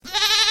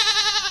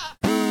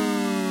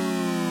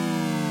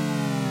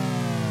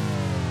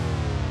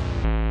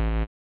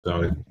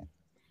Sorry.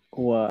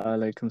 Wa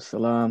alaikum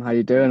salam. How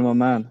you doing, my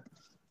man?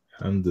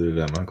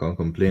 Alhamdulillah, man, can't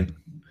complain.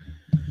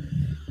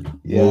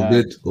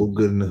 Yeah, All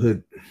good in the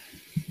hood.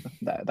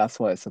 that's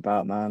what it's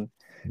about, man.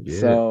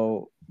 Yeah.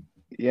 So,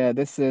 yeah,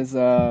 this is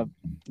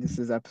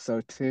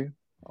episode 2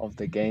 of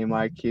the game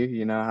IQ.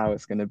 You know how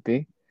it's gonna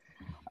be.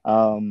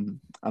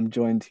 I'm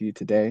joined to you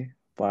today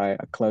by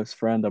a close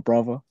friend, a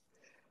brother.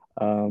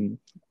 Um,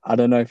 I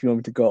don't know if you want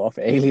me to go off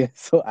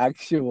alias or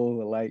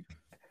actual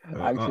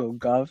Uh, uh, actual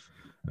gov.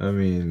 I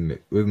mean,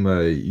 with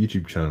my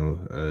YouTube channel,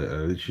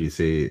 I literally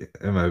say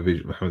MI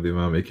Visual, Muhammad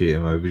Imam, aka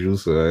MI Visual,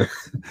 so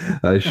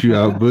I shoot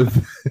out both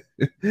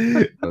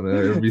on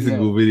every Yeah,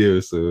 single video.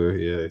 So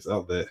yeah, it's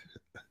out there.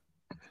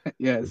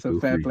 yeah. So So feel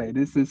fair free. play.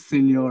 This is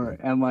Senior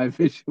MI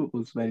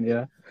Visuals, man.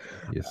 Yeah.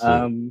 Yes,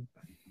 sir. Um,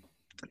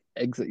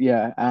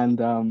 yeah, and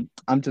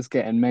I'm just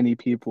getting many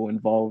people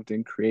involved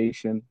in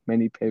creation,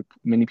 many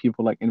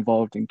people like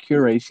involved in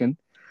curation,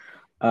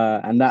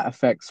 and that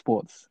affects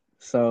sports.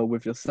 So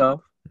with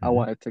yourself, I hmm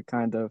wanted to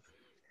kind of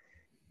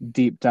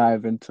deep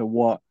dive into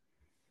what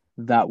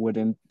that would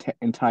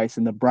entice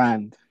in the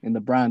brand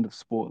of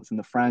sports, in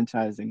the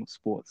franchising of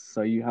sports.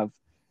 So you have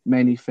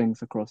many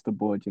things across the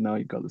board. You know,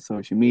 you got the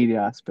social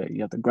media aspect,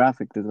 you have the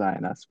graphic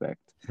design aspect,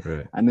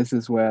 Right. and this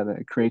is where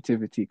the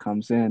creativity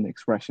comes in,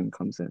 expression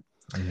comes in.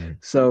 hmm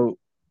So,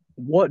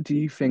 what do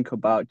you think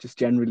about just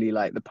generally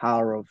like the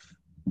power of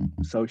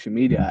social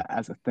media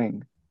as a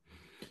thing?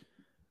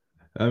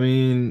 I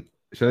mean,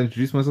 should I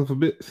introduce myself a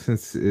bit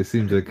since it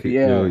seems like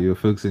Yeah, you're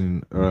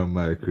focusing around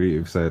my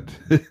creative side?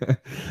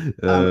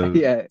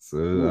 yeah. So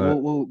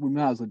We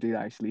might as well do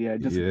that actually. Yeah,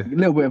 just a yeah.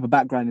 little bit of a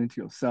background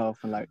into yourself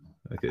and like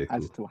Okay,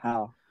 as cool. to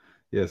how.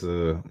 Yeah,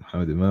 so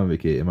Hamid Imam,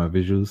 aka My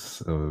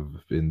Visuals.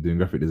 I've been doing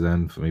graphic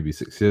design for maybe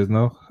 6 years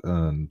now,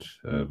 and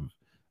Mm,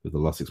 with the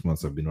last 6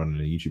 months, I've been running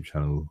a YouTube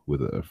channel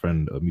with a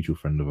friend, a mutual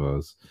friend of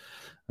ours,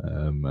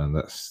 and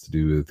that's to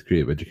do with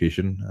creative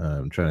education.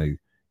 Trying to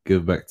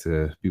give back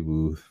to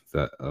people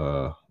that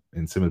are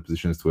in similar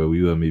positions to where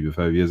we were maybe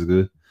 5 years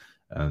ago,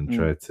 and mm,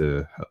 try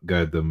to help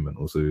guide them and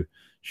also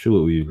show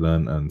what we've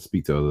learned and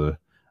speak to other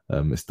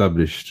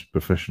established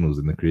professionals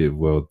in the creative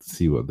world,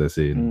 see what they're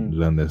saying, mm.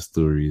 learn their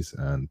stories,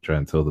 and try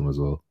and tell them as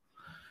well.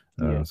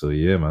 Yeah, So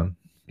yeah, man,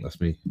 that's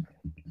me.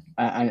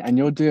 and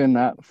you're doing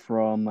that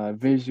from a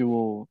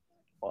visual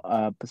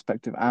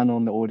perspective and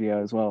on the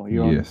audio as well.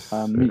 You're on Yes,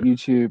 sir.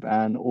 YouTube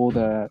and all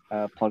the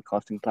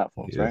podcasting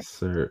platforms, Yes, right?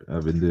 sir.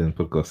 I've been doing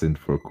podcasting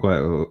for quite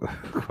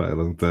a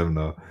long time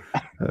now.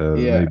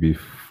 Yeah. Maybe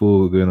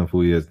going on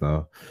 4 years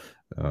now.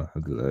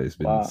 It's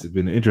Wow.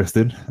 been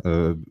interesting.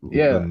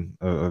 Yeah.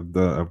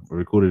 I've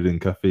recorded in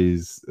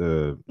cafes,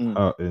 Mm,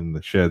 out in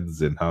the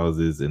sheds, in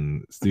houses,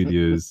 in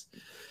studios,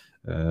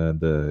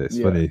 and it's yeah.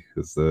 funny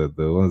because the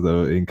ones that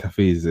are in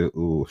cafes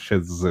or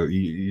sheds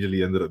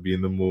usually ended up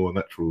being the more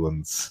natural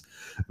ones.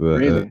 But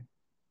Really?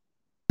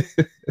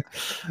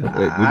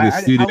 like with your I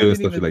studio and wouldn't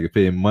stuff, you're even. like you're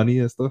paying money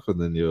and stuff, and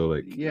then you're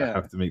like, I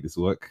have Yeah. to make this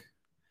work.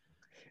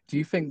 Do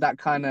you think that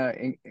kind of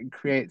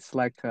creates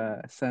like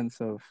a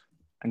sense of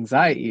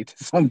anxiety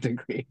to some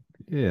degree?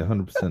 Yeah,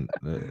 100%.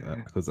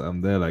 Because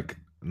I'm there like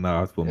now I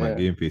have to put my Yeah.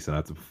 game face and I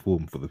have to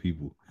perform for the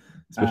people,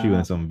 especially when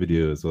Uh, it's on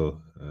video as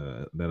well.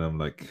 Then I'm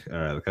like, all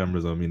right, the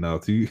camera's on me now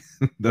too.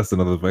 That's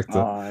another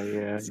factor. oh,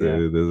 yeah, So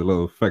yeah. there's a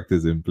lot of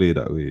factors in play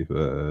that way.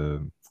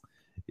 But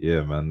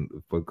yeah, man,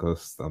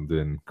 podcast I'm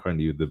doing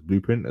currently with the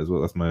Blueprint as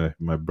well. That's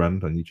my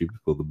brand on YouTube. It's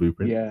called the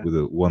Blueprint Yeah. with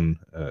a one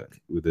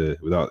with a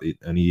without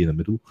an e in the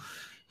middle.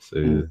 So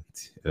Mm,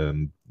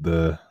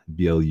 the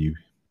BLU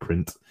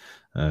print.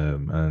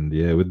 And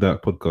yeah, with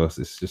that podcast,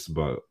 it's just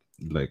about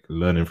like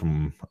learning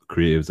from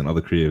creatives and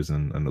other creatives,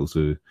 and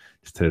also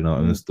just telling our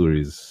own mm,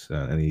 stories,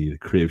 any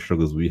creative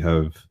struggles we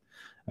have,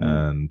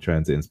 mm, and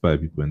trying to inspire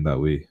people in that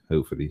way,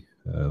 hopefully.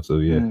 So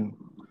yeah, mm.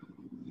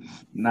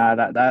 Nah,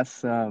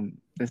 that's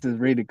this is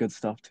really good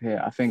stuff to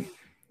hear. I think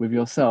with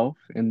yourself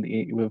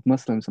with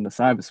Muslims in the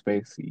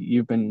cyberspace,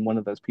 you've been one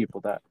of those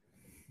people that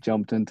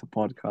jumped into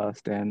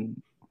podcasting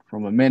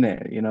from a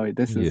minute. You know,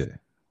 this is yeah.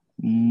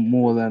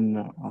 more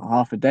than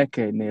half a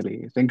decade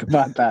nearly. Think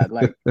about that.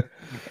 Like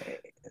eh,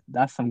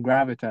 that's some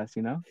gravitas,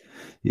 you know?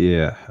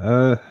 Yeah,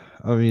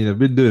 I mean, I've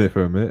been doing it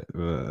for a minute,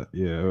 but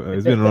yeah,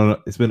 it's been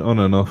on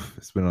and off.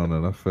 It's been on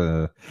and off.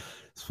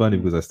 It's funny Mm,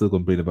 because I still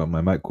complain about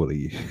my mic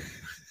quality.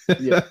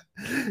 yeah.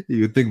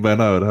 You would think by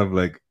now I'd have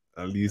like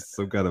at least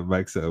some kind of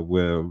mic setup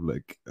where I'm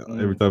like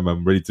every Mm. time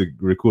I'm ready to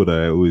record,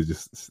 I always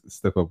just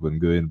step up and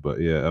go in.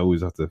 But yeah, I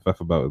always have to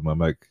faff about with my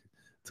mic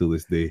till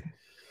this day.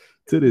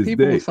 To this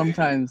People day.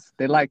 sometimes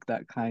they like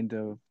that kind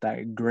of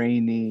that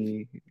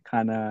grainy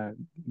kind of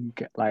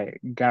like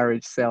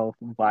garage self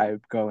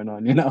vibe going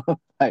on, you know?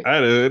 Like,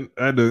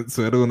 I don't,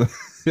 so I don't want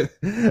to,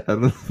 I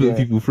don't want to put yeah,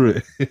 people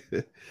through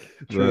it.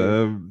 But true.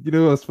 you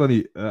know what's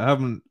funny? I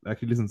haven't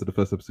actually listened to the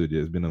first episode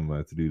yet. It's been on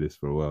my to do list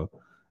for a while.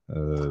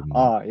 Um,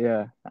 Oh,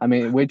 yeah. I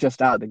mean, we're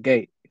just out the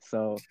gate,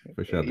 so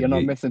Fresh out the you're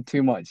not gate. missing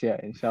too much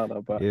yet,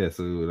 inshallah. But Yeah,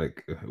 so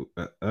like,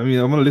 I mean,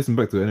 I'm gonna listen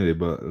back to it anyway.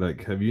 But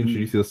like, have you mm,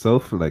 introduced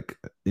yourself, like,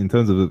 in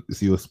terms of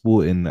your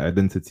sport and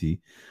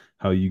identity,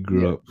 how you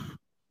grew yeah. up?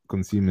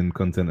 consuming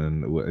content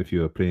and if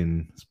you're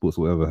playing sports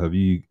or whatever, have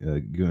you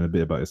given a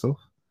bit about yourself?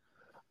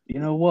 You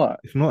know what?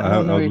 If not, I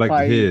don't I know would if like to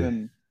I hear.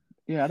 even,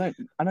 yeah,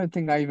 I don't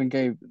think I even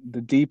gave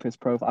the deepest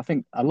profile. I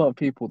think a lot of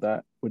people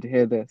that would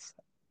hear this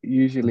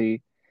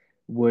usually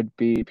would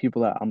be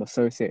people that I'm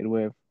associated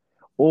with,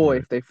 or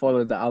Right, if they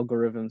followed the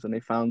algorithms and they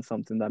found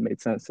something that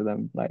made sense to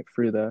them, like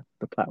through the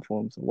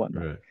platforms and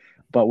whatnot. right.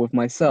 But with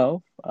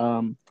myself,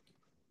 I've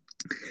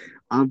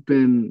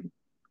been,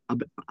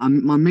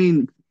 my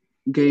main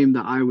game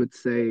that I would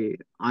say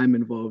I'm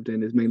involved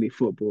in is mainly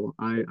football.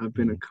 I've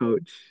been a Mhm.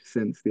 coach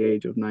since the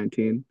age of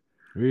 19.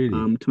 Really?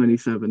 I'm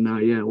 27 now.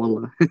 Yeah,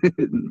 wallah,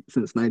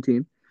 since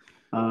 19.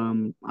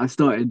 I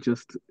started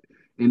just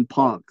in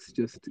parks,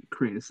 just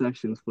creating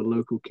sessions for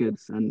local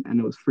kids, and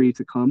it was free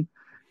to come.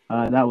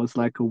 That was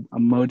like a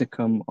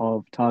modicum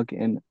of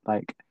targeting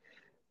like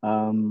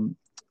um,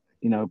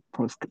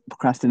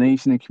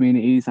 procrastination in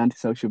communities,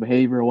 antisocial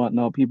behavior or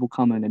whatnot. People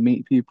come in and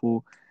meet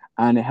people,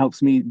 and it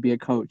helps me be a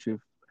coach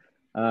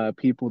of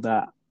people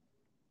that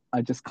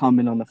are just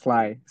coming on the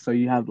fly. So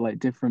you have like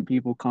different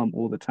people come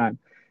all the time.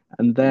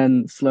 And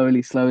then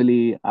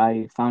slowly,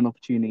 I found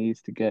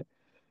opportunities to get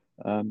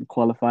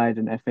qualified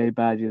in FA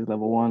badges,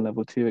 level one,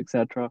 level two,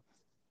 etc.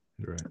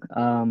 Right.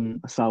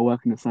 I started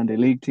working with Sunday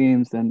league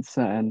teams, then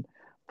certain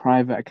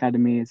private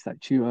academies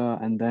that tutor,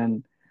 and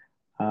then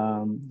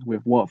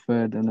with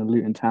Watford and then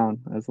Luton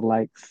Town as the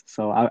likes.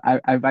 So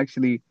I've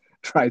actually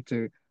tried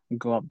to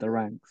go up the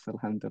ranks,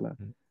 alhamdulillah.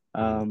 Mm.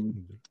 Um,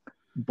 Alhamdulillah.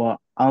 but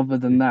other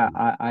than Very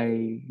that,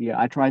 cool.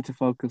 I try to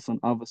focus on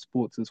other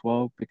sports as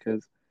well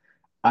because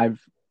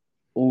I've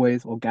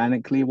always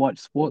organically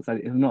watched sports.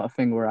 It's not a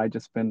thing where I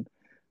just been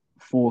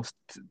forced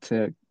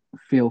to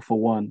feel for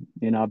one.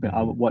 I've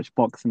Mhm. watched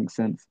boxing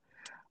since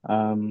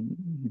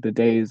the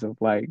days of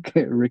like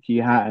Ricky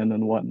Hatton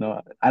and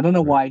whatnot. I don't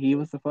know Right. why he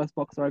was the first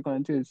boxer I got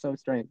into. It's so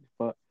strange,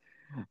 but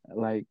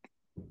like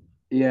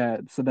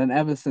yeah. So then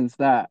ever since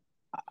that,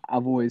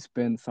 I've always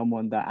been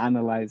someone that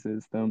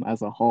analyzes them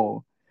as a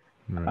whole.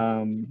 Right.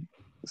 Um,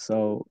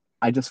 so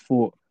I just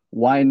thought,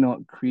 why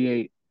not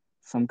create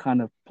some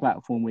kind of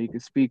platform where you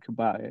could speak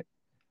about it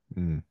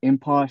Mm.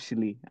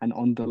 impartially and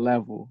on the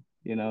level,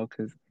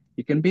 because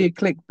you can be a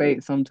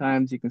clickbait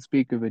sometimes, you can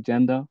speak with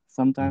agenda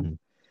sometimes. Mhm.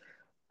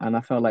 And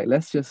I felt like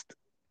let's just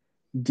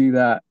do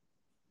that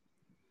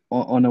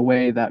on a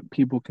way that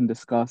people can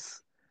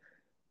discuss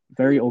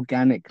very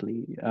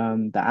organically.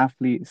 The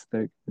athletes,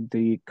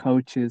 the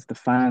coaches, the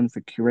fans,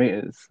 the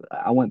curators.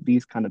 I want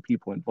these kind of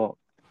people involved.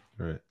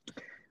 Right.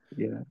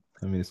 Yeah.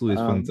 I mean, it's always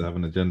fun to Um, have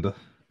an agenda.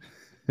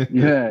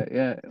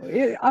 yeah.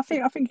 I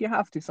think you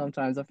have to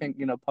sometimes. I think,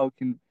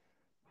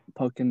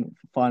 poking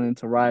fun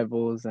into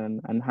rivals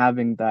and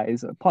having that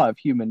is a part of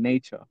human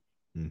nature,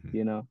 Mhm.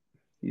 you know.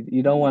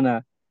 You don't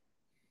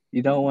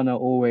wanna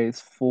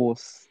always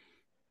force,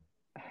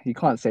 you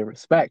can't say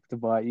respect,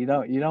 but you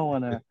don't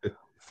wanna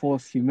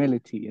force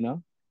humility, Yeah,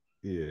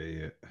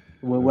 yeah.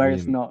 where, I where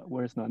it's mean, not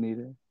where it's not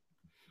needed.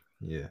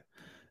 yeah.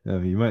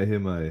 You might hear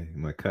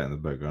my cat in the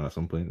background at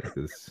some point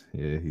because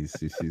yeah, he's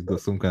got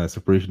some kind of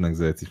separation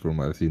anxiety from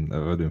what I've seen.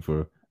 I've had him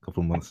for a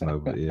couple of months now,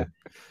 but yeah,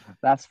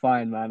 That's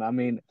fine, man. I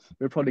mean,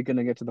 we're probably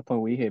gonna get to the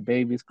point where you hear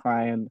babies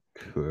crying,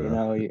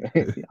 well,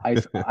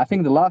 I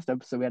think the last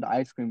episode we had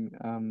ice cream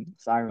ice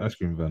sirens.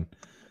 cream van.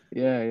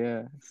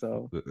 Yeah.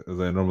 So Was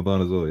that in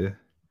Ramadan as well? Yeah. Have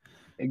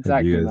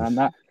exactly, you man. guys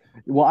That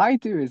what I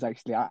do is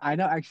actually I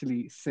don't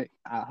actually sit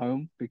at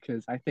home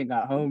because I think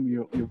at home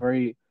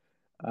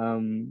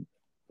um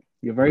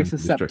you're very prone to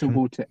distraction?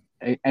 susceptible to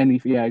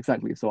any, yeah,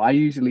 exactly. So I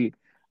usually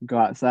go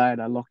outside,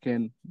 I lock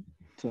in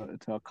to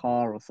a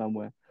car or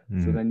somewhere.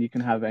 So Mm. then you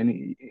can have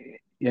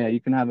you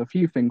can have a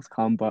few things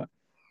come, but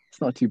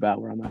it's not too bad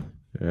where I'm at.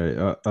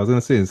 Right. I was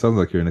gonna say it sounds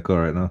like you're in a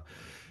car right now.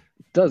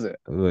 Does it?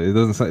 But it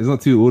doesn't sound, it's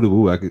not too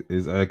audible. I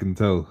can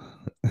tell.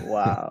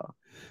 Wow.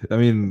 I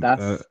mean,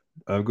 That's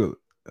I've got.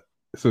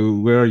 So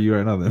where are you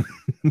right now then?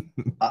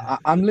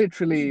 I'm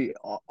literally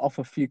off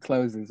a few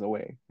closes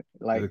away.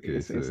 Like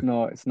Okay, so it's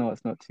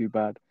not too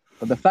bad.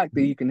 But the fact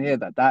that you can hear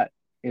that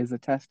is a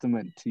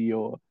testament to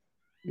your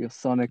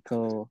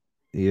sonical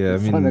yeah, your I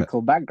mean,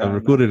 sonical I've background,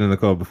 man. recorded in the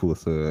car before,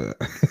 so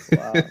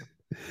Wow.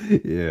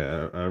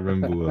 yeah, I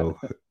remember well.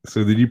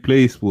 So did you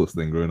play sports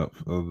then growing up,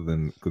 other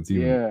than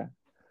consuming it?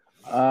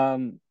 Yeah.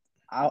 Um,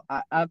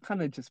 I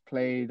kind of just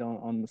played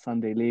on the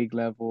Sunday league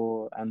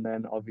level, and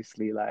then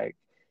obviously like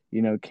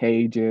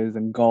cages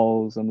and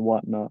goals and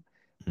whatnot,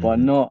 but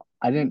Hmm. not.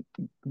 I didn't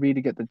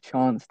really get the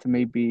chance to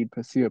maybe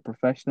pursue it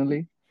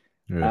professionally,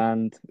 Right,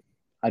 and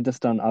I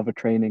just done other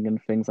training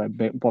and things like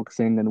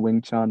boxing and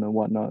Wing Chun and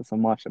whatnot,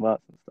 some martial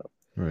arts and stuff.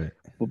 right.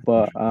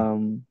 But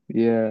Interesting.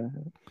 yeah,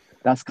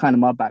 that's kind of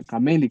my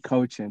background, mainly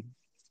coaching.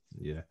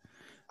 Yeah.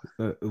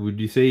 Would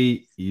you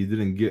say you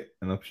didn't get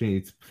an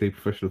opportunity to play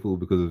professional football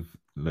because of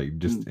like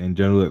just Mm, in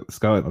general like,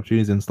 scouting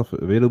opportunities and stuff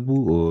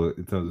available, or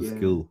in terms of yeah,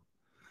 skill?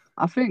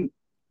 I think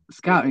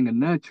scouting and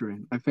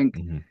nurturing. I think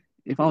Hmm.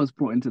 if I was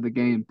brought into the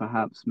game,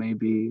 perhaps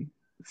maybe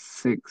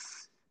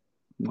six,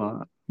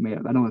 well, maybe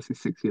I don't want to say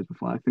 6 years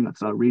before. I think I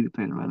started really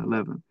playing around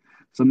 11.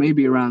 So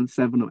maybe around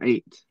 7 or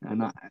 8,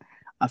 and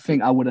I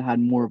think I would have had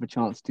more of a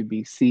chance to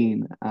be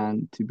seen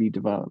and to be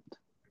developed.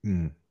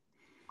 Mm.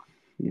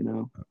 You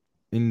know,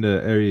 In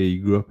the area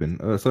you grew up in,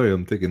 sorry,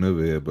 I'm taking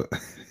over here, but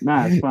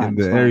nah, it's in fine,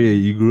 the it's area fine.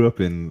 you grew up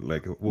in,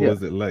 like, what Yeah,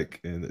 was it like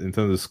in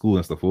terms of school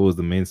and stuff? What was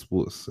the main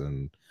sports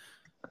and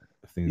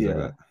things like yeah.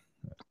 that?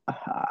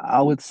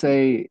 I would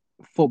say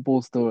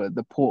football's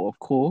the port of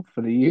call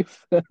for the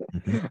youth,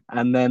 Hmm.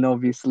 and then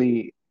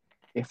obviously,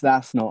 if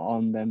that's not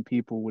on, then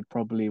people would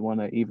probably want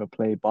to either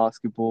play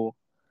basketball.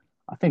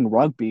 I think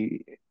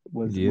rugby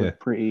was Yeah,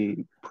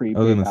 pretty I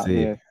was big gonna out say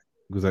here.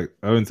 because like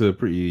I went to a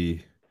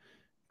pretty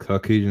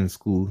Caucasian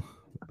school,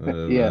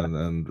 Yeah,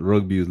 and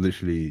rugby was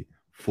literally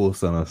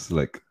forced on us.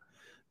 Like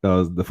that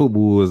was the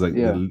football was like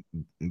yeah,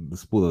 the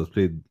sport that was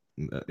played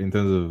in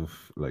terms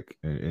of like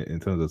in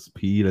terms of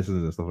PE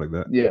lessons and stuff like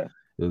that. yeah.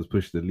 It was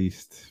pushed the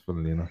least,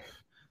 funnily enough.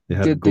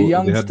 Did the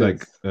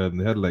youngsters?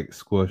 They had like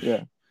squash,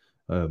 Yeah.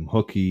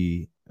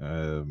 hockey,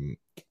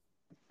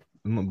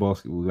 not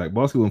basketball. Like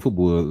basketball and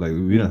football, like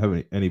we don't Mm.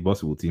 have any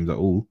basketball teams at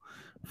all.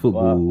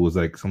 Wow. Football was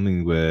like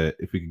something where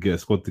if we could get a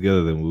squad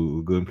together, then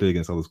we'll go and play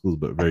against other schools,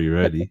 but very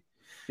rarely.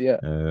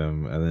 Yeah.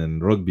 And then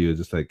rugby was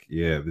just like,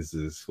 yeah, this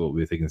is what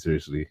we're taking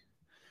seriously.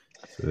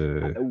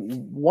 So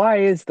Why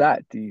is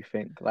that, do you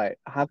think? Like,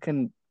 how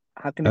can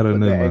I they don't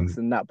put know, their eggs man.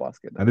 in that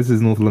basket And then? this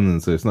is North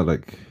London, so it's not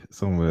like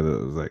somewhere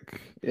that was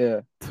like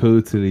Yeah,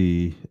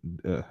 totally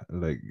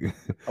like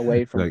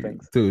away from like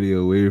things. totally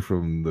away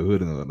from the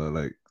hood and whatnot.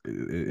 Like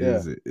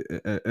Yeah,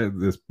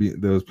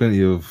 there was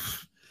plenty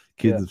of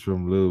yeah. kids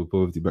from low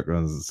poverty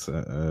backgrounds.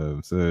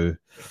 So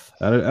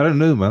I don't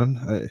know,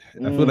 man.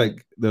 I feel Mm,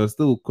 like there was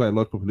still quite a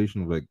large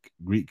population of like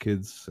Greek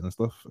kids and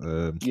stuff,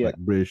 yeah. like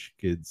British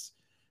kids,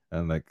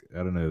 and like I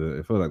don't know.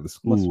 I felt like the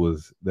school Must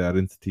was the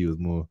identity was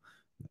more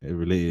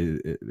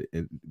related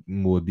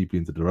more deeply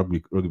into the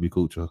rugby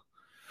culture.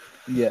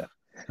 yeah.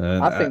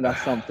 And I think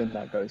that's something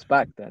that goes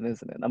back then,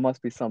 isn't it? That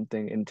must be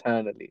something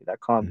internally that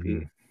can't mhm.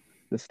 be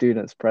the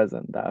students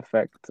present that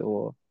affect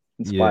or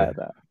Yeah, inspire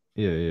that.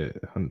 yeah,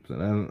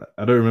 100%. And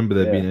I don't remember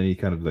there being Yeah. any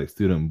kind of like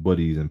student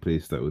bodies in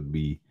place that would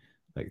be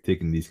like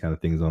taking these kind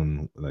of things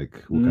on,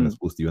 like what kind of Mm,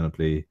 sports do you want to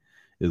play?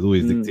 It's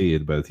always mm.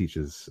 dictated by the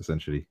teachers,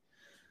 essentially.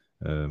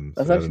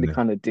 That's So I don't actually know.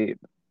 kind of deep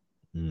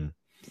Mm.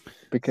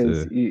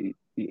 because So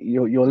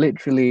you're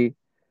literally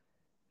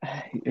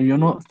you're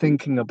not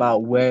thinking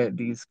about where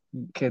these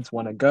kids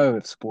want to go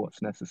with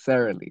sports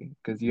necessarily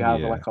because you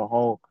have yeah, like a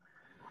whole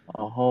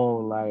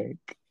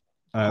like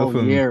I whole often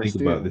year of think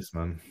about students. this,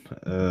 man.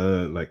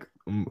 Like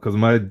because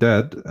my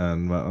dad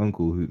and my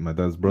uncle, my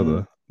dad's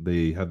Mm, brother,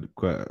 they had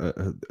quite,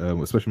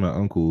 especially my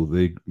uncle,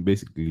 they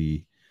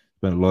basically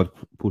spent a large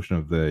portion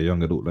of their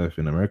young adult life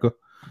in America.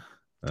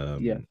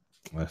 yeah,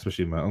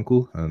 Especially my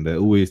uncle, and they're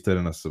always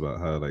telling us about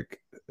how like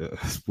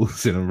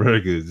sports in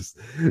America is just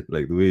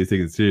like the way it's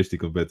taken seriously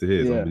compared to here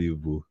is yeah,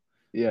 unbelievable.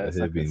 yeah. It's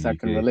Here like a being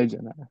second UK,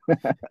 religion.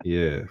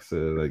 yeah. So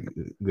like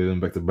going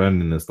back to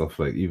branding and stuff,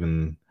 like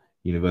even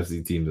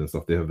university teams and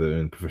stuff, they have their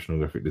own professional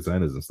graphic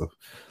designers and stuff,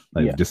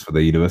 like Yeah, just for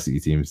their university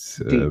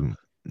teams. deep.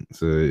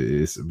 So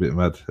it's a bit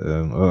mad.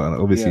 And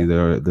obviously Yeah,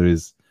 there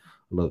is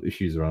a lot of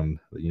issues around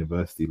the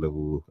university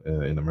level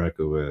in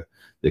America where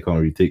they can't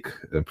really take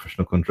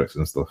professional contracts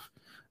and stuff,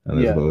 and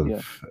there's a yeah, lot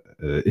yeah.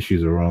 of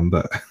issues around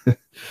that.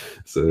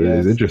 So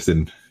it's Yes,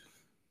 interesting.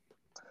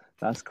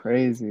 that's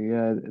crazy.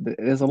 Yeah,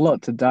 there's a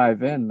lot to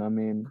dive in. I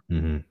mean,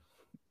 Hmm.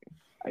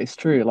 it's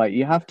true. Like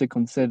you have to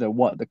consider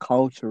what the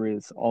culture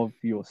is of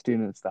your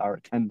students that are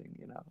attending.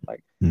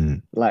 Like Hmm.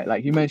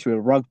 like you mentioned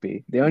with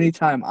rugby, the only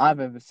time I've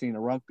ever seen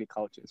a rugby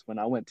culture is when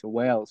I went to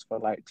Wales for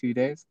like 2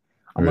 days.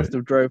 I Right. must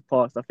have drove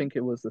past, I think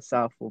it was the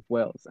south of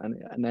Wales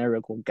and an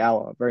area called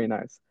Gower, very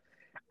nice.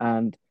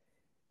 And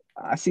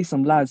I see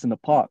some lads in the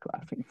park,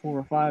 like I think 4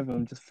 or 5 of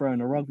them just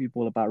throwing a rugby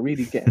ball about,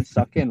 really getting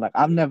stuck in. Like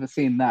I've never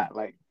seen that.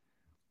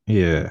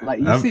 Yeah, Like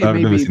you see it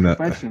I've never maybe seen that.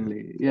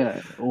 professionally,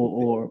 yeah,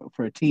 or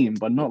for a team,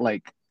 but not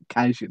like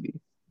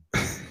casually.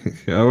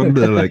 I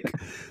wonder, like,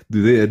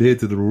 do they adhere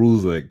to the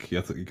rules? Like,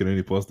 you can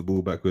only pass the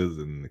ball backwards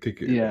and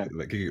Yeah,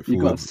 kick it you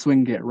got to forward.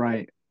 swing it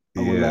right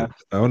or Yeah,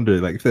 left. I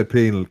wonder, like, if they're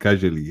playing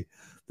casually,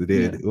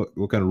 Yeah.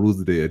 what kind of rules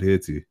do they adhere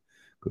to?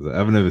 Because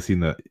I've never seen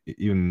that.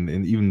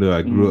 Even though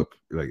I grew Mm, up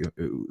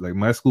like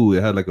my school,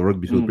 it had like a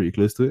rugby field mm, pretty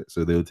close to it,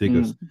 so they would take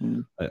us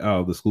mm. like,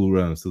 out of the school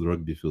grounds to the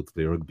rugby field to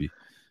play rugby.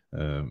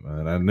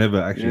 And I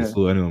never actually Yeah,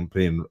 saw anyone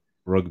playing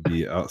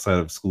rugby outside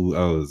of school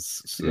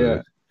hours. So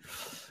yeah.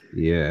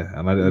 yeah,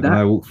 and I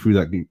That walked through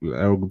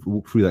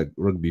that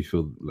rugby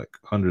field like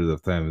hundreds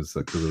of times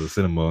like because of the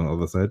cinema on the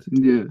other side.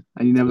 yeah,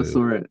 and you never So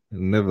saw it.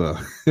 never.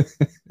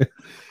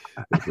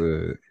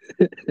 So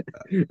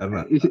I don't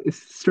know. It's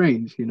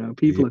strange, Yeah,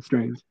 People are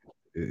strange.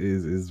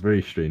 it's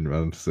very strange,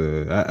 man.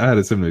 So I had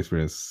a similar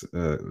experience,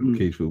 Mm,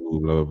 cage football,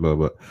 blah blah blah.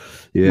 But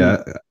mm,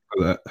 yeah,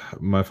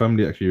 my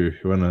family actually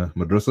run a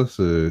madrasa,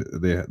 so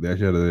they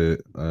actually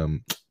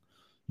had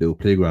little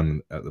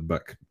playground at the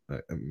back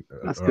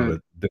That's around good.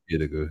 a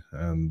decade ago,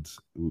 and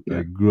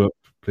I Yeah. grew up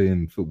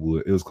playing football.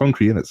 It was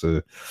concrete in it,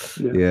 so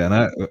Yeah. yeah.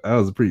 And I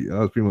was pretty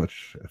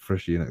much a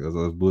freshie in it because I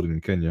was born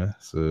in Kenya.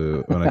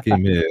 So when I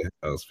came here,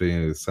 I was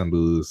playing with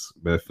sandals,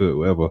 barefoot,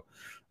 whatever.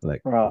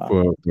 Like Right.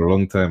 for a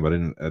long time, I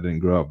didn't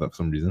grow up that for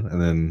some reason.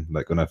 And then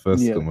like when I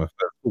first got Yeah. my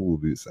first football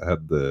boots, I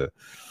had the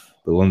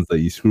ones that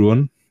you screw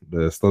on,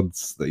 the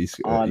studs that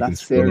Oh, you can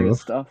that's screw on and serious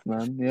off. stuff,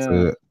 man. Yeah.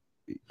 So,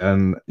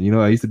 and you know,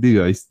 what I used to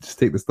do, I used to just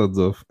take the studs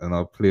off and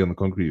I'll play on the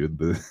concrete with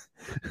the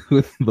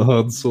with the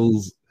hard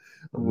soles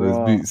of those Right.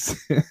 boots.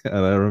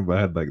 And I remember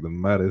I had like the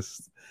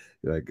maddest,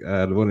 like I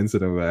had one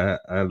incident where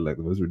I had like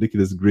the most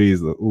ridiculous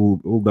graze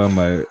all down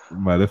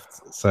my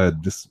left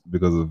side just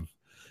because of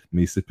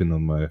me sipping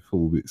on my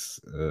full boots.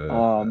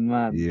 Oh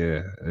man.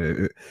 Yeah,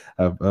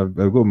 I've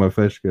got my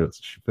fair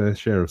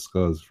share of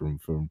scars from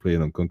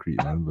playing on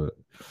concrete, man. But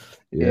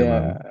yeah,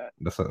 man, Yeah.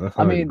 that's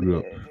I how I mean, grew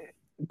up.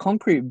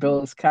 concrete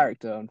builds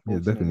character, Yeah,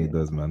 it definitely unfortunately,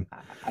 does, man.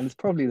 and it's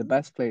probably the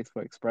best place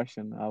for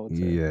expression, I would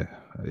say. Yeah,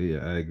 yeah,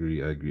 I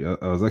agree. I agree.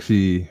 I was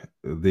actually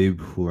the day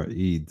before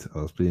Eid,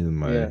 I was playing with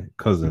Yeah. my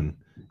cousin.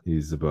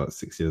 He's about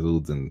 6 years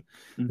old, and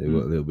they Hmm.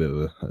 got a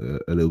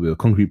little bit of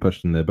concrete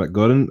patch in their back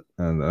garden.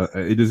 And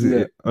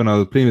Yeah. when I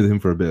was playing with him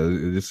for a bit,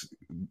 it just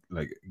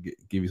like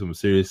gave me some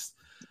serious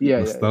Yeah.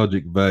 Yeah. Yeah.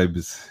 nostalgic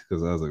vibes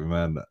because I was like,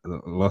 man,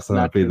 the last time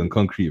I played on Naturally.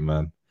 concrete,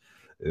 man,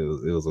 it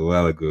was a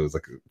while ago. It was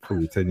like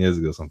probably 10 years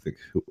ago or something,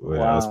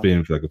 where I was Wow.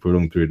 playing for like a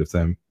prolonged period of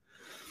time.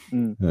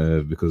 Mm.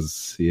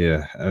 Because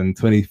yeah, and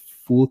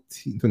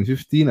 2014,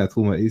 2015, I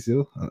tore my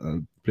ACL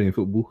playing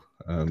football.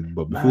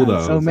 But before that, Man,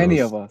 I so was, I many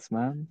of was, us,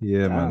 man.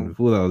 yeah, man. Damn.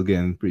 Before that, I was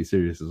getting pretty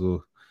serious as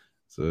well.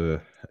 So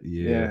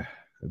yeah, Yeah.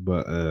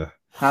 but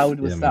How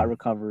yeah, was that man.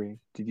 recovery?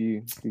 Did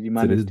you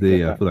To this manage to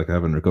get day, I back? feel like I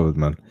haven't recovered,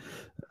 man.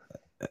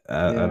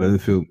 I Yeah. don't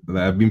feel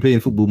like I've been playing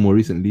football more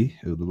recently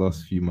over the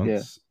last few Yeah.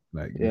 months,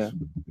 like Yeah. just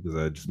because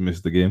I just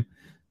missed the game.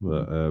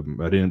 But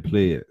I didn't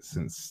play it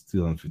since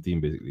 2015,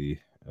 basically.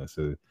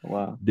 So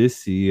Wow.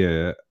 this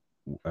year,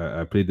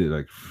 I played it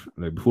like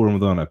before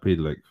Ramadan. I played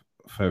like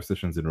 5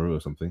 sessions in a row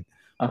or something.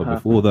 But Uh-huh.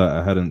 before that,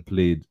 I hadn't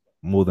played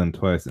more than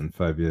twice in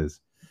 5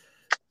 years.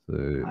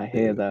 So I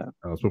hear that.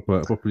 I was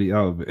properly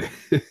out of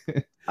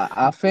it.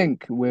 I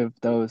think with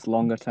those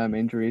longer term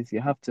injuries,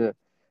 you have to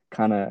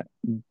kind of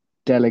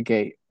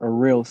delegate a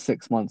real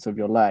 6 months of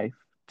your life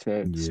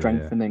to Yeah,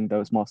 strengthening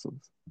those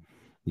muscles,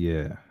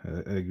 yeah,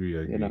 I agree.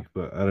 I you agree. know?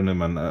 But I don't know,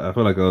 man. I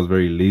felt like I was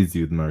very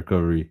lazy with my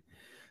recovery.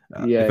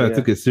 Yeah, If I yeah,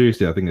 took it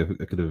seriously, I think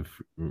I could have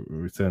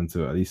returned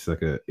to at least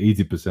like a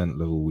 80%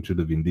 level, which would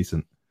have been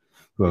decent.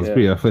 So I was yeah,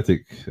 pretty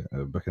athletic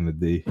back in the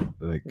day.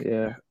 Like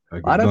yeah.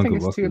 I I could don't dunk think a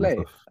it's too basketball and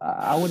late. stuff.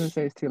 I wouldn't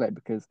say it's too late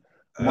because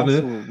I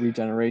know. muscle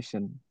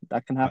regeneration,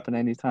 that can I, happen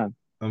anytime.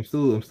 I'm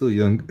still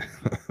young,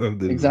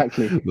 alhamdulillah.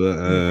 Exactly.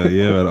 But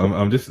yeah, man,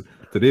 I'm just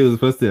today was the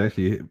first day I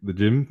actually hit the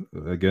gym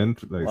again,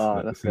 Wow,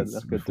 like that's good. since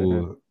That's good to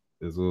hear. before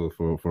as well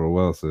for a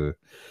while. So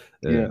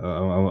Yeah.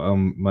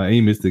 my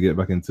aim is to get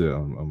back into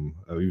it.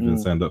 I've even Mm,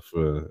 signed up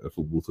for a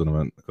football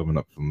tournament coming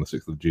up from the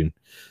 6th of June.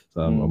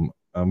 So mm.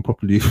 I'm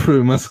properly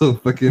throwing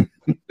myself back in.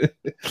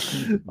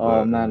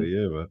 Oh But man,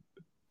 yeah, man,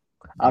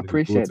 I I'm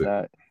looking forward appreciate to it.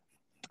 that.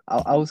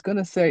 I was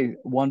gonna say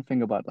one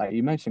thing about like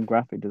you mentioned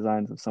graphic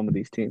designs of some of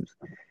these teams.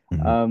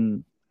 Mhm.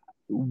 Um,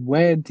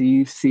 where do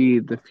you see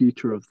the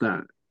future of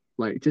that?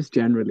 Like just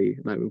generally,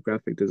 like with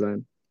graphic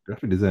design.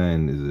 Graphic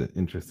design is an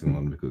interesting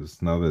one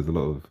because now there's a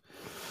lot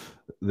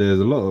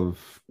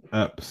of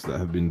apps that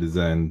have been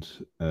designed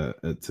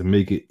to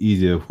make it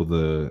easier for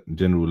the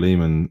general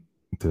layman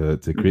to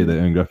create Hmm.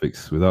 their own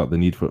graphics without the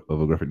need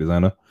of a graphic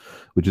designer,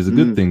 which is a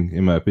good Mm, thing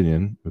in my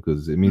opinion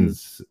because it mm.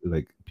 means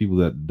like people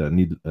that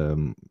need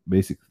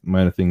basic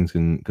minor things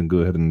can go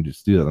ahead and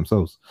just do that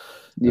themselves,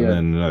 and Yeah,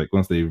 then like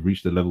once they've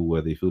reached the level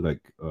where they feel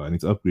like, oh, I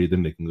need to upgrade,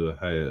 then they can go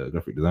hire a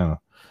graphic designer.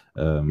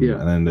 yeah.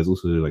 And then there's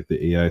also like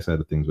the AI side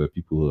of things where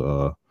people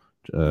are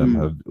Mm,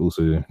 have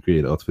also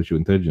created artificial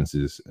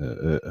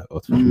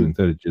mm.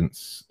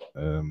 intelligence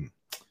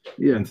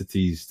Yeah.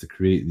 entities to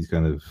create these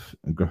kind of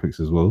graphics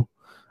as well.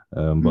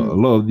 But a Mm,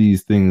 lot of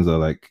these things are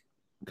like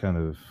kind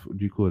of, what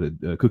do you call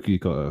it, cookie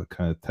cutter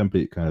kind of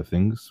template kind of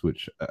things,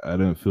 which I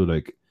don't feel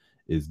like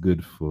is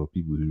good for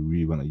people who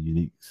really want a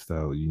unique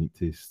style, unique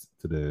taste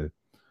to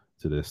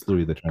the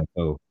story they're trying to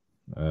tell.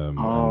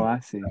 oh, And I I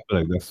see. feel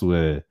like that's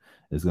where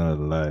it's gonna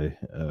lie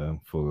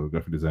for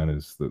graphic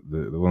designers, the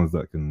ones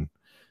that can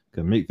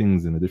make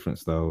things in a different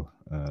style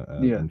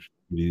Yeah. and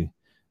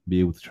be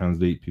able to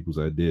translate people's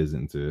ideas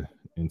into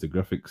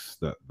graphics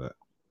that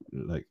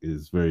like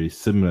is very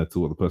similar to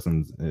what the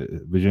person's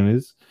vision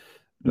is.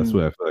 That's Mm.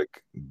 where I feel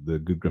like the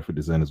good graphic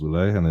designers will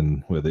lie, and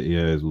then where the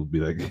AIs will be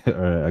like, all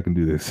right, I can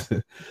do this.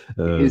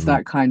 Is um,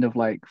 that kind of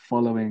like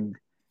following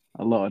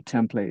a lot of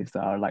templates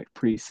that are like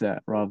preset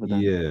rather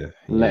than yeah,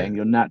 yeah. letting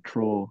your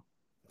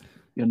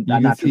You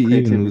that can see natural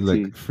even with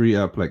like creativity? free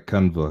app like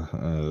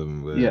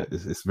Canva, where Yeah.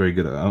 it's very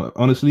good.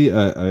 Honestly,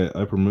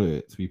 I promote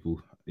it to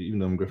people. even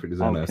though I'm a graphic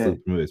designer, I still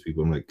Okay. promote it to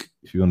people. I'm like,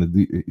 if you want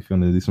to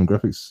do some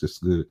graphics,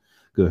 just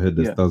go ahead.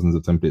 There's Yeah. thousands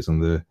of templates on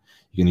there.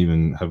 You can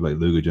even have like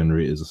logo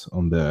generators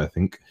on there, I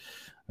think.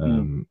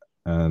 Mm.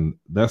 And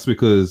that's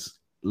because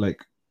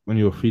like when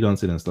you're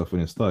freelancing and stuff,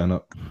 when you're starting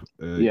up,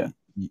 Yeah.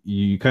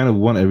 you kind of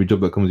want every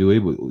job that comes your way,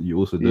 but you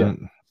also Yeah.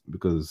 don't,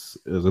 because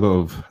there's a lot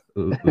of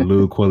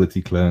low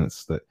quality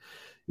clients that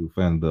you'll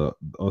find that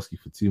ask you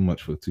for too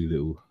much for too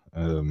little.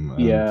 And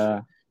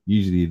Yeah.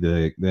 usually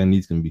their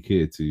needs can be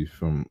catered to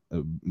from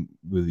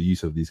with the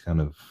use of these kind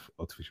of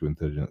artificial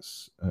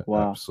intelligence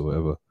Wow. apps or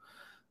whatever.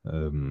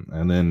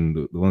 And then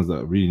the ones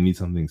that really need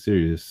something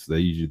serious, they're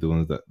usually the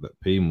ones that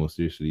pay more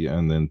seriously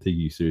and then take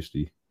you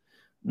seriously.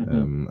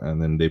 Mm-hmm.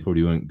 And then they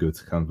probably won't go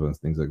to Canva and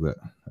things like that.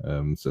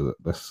 So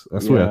that's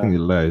where I think Yeah.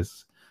 it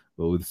lies.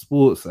 But with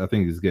sports, I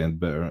think it's getting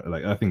better.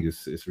 Like I think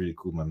it's really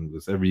cool, man.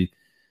 Because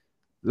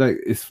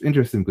it's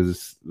interesting because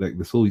it's like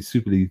this whole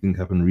Super League thing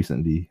happened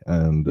recently,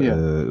 and Yeah.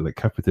 like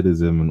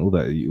capitalism and all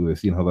that. We're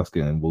seeing how that's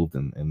getting involved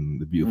in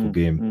the beautiful Mm.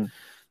 game. Mm.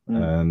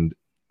 Mm. And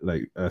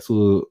like I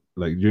saw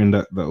like during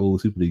that whole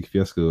Super League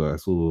fiasco, I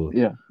saw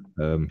Yeah.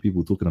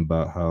 people talking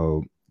about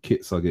how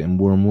kits are getting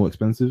more and more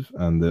expensive,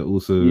 and they're Yeah,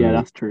 also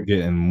that's true.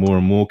 getting more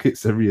and more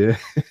kits every year.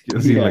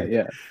 You'll see Yeah, like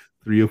yeah.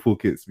 3 or 4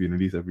 kits being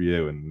released every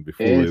year, and It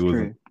before is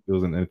true. it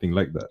wasn't anything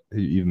like that.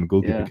 Even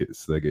goalkeeper Yeah.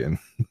 kits they're getting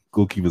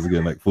goalkeepers are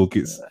getting like 4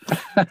 kits.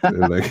 So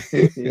like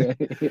Yeah, yeah,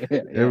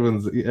 yeah.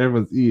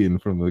 everyone's eating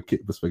from a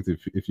kit perspective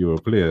if you're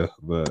a player,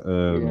 but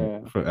Yeah.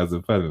 as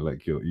a fan,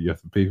 like you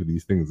have to pay for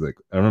these things. Like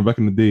I remember back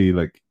in the day,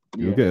 like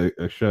you'll Yeah. get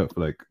a shirt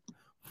for like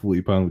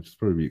 £40, which is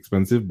probably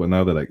expensive, but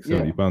now they're like Yeah.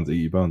 £70,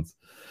 £80.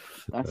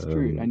 That's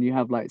true. Um, And you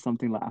have like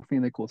something like I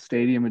think they call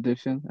Stadium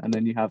Edition, and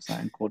then you have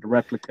something called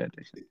Replica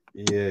Edition.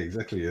 yeah,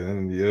 exactly.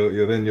 And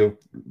then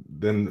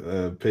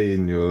you're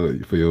paying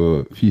for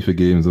your FIFA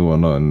games and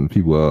whatnot, and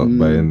people are Mm.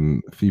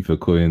 buying FIFA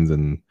coins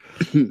and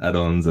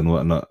add-ons and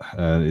whatnot.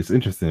 And it's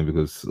interesting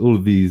because all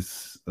of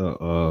these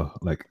are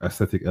like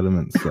aesthetic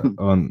elements that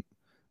aren't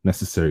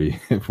necessary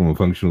from a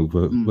functional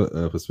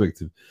Mm.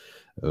 perspective.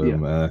 Yeah,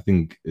 And I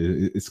think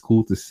it's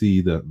cool to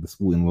see that the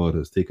sporting world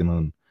has taken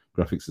on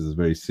graphics as a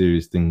very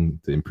serious thing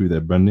to improve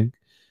their branding.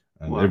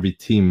 And wow, every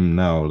team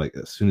now, like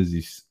as soon as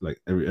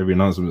every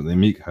announcement they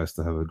make has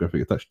to have a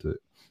graphic attached to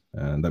it,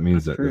 and that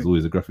means that's that there's true.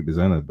 always a graphic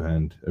designer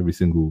behind every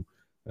single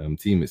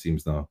team. It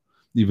seems now,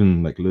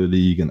 even like low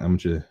league and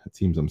amateur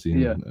teams I'm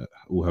Yeah, seeing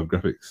all have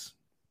graphics.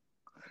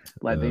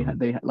 like Um,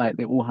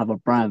 they all have a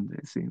brand,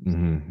 it seems.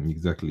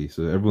 exactly.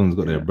 So everyone's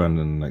got their Yeah. brand,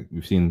 and like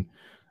we've seen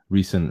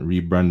recent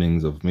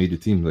rebrandings of major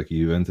teams like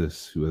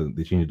Juventus, who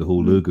they changed the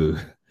whole Mm. logo,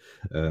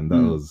 and that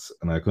Mm. was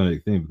an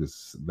iconic thing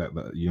because that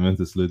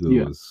Juventus logo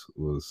Yeah,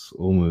 was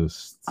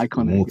almost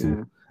iconic.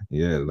 immortal.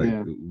 Yeah, Yeah, like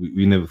yeah.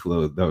 we never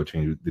thought that would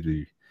change, did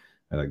we?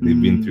 And, like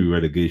they've been Mm. through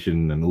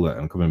relegation and all that,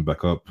 and coming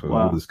back up, all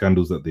Wow. the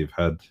scandals that they've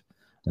had,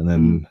 and Mm.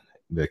 then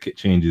their kit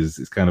changes.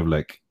 It's kind of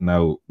like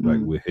now, like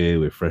Mm. we're here,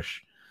 we're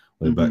fresh,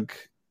 we're Mm-hmm.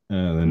 back,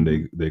 and then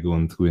Mm-hmm. they go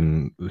on to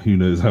win who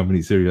knows how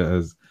many Serie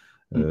A's.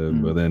 But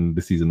Mm-hmm. then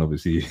this season,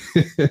 obviously,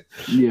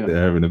 Yeah.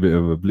 they're having a bit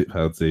of a blip.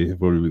 I'd say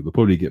they'll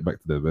probably get back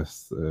to their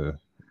best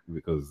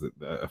because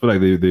I feel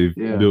like they've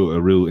Yeah. built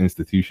a real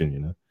institution, you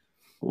know.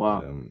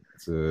 Wow.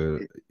 So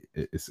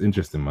it's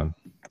interesting, man.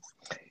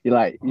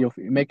 You're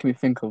making me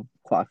think of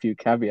quite a few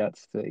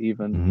caveats to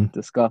even Hmm.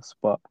 discuss,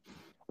 but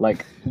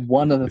like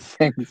one of the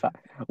things that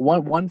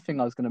one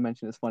thing I was going to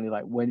mention is funny.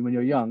 Like when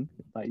you're young,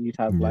 like you'd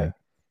have Yeah, like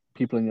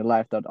people in your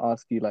life that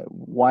ask you like,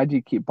 why do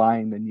you keep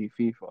buying the new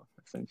FIFA?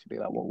 Essentially,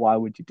 like, well, why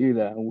would you do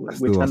that? And I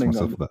we're still ask telling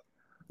myself them. that.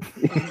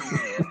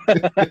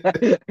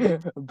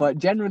 But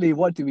generally,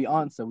 what do we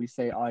answer? We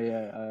say, "Oh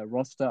yeah,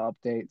 roster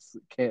updates,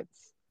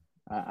 kits,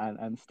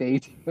 and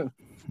stadium."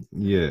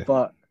 Yeah,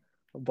 But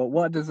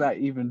what does that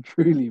even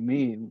truly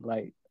mean?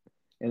 Like,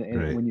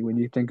 right. when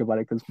you think about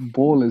it, because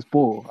ball is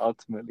ball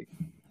ultimately.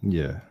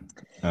 Yeah,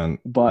 and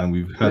But and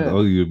we've had yeah,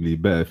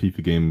 arguably better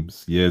FIFA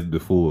games years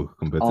before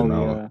compared to oh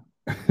now.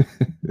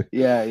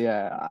 yeah, yeah,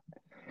 yeah.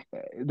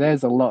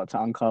 There's a lot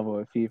to uncover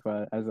with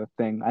FIFA as a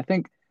thing. I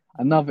think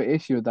another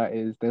issue with that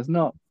is there's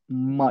not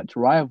much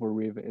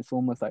rivalry with it. It's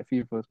almost like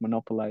FIFA's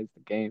monopolized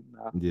the game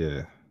now.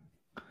 Yeah.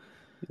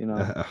 You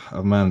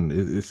know? Man,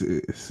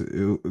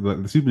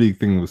 like the Super League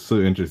thing was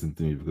so interesting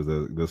to me because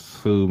there's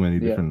so many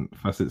Yeah, different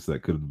facets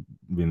that could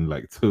have been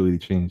like totally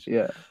changed.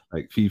 yeah.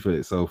 Like FIFA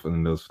itself, and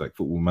then there's like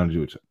Football Manager,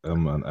 which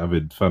I'm an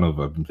avid fan of.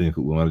 I've been playing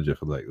Football Manager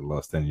for like the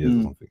last 10 years or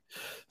Mm. something.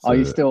 Are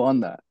you So still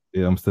on that?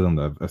 yeah, I'm still on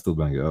that. I still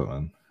bang it out,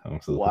 man.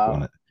 I'm still hooked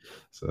on Wow. it.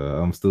 So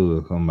I'm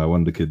still on my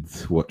Wonder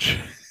Kids watch.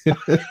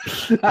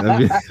 I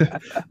mean,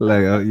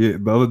 like yeah,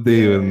 the other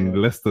day Yeah, when yeah,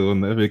 Leicester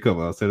won the FA Cup,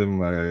 I was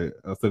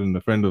telling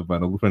a friend of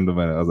mine, a good friend of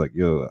mine, I was like,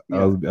 "Yo,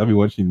 yeah. I've been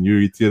watching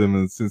Yuri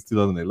Tielemans since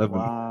 2011."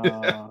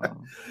 Wow,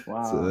 So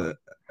wow.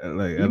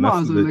 like, You and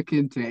might as well look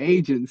into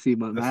agency,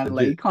 my that's man.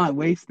 Like you legit. can't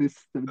waste this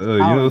the You know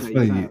talent what's that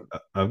you funny?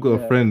 have. I've got a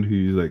Yeah, friend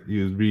who's like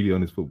he was really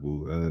on his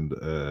football, and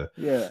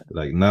yeah,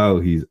 like now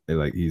he's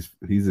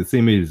the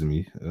same age as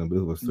me. Both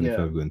of us yeah.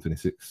 25 going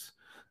 26.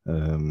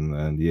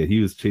 And yeah, he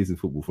was chasing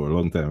football for a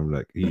long time.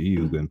 Like he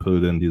was going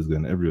Poland, he was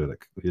going everywhere.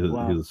 Like he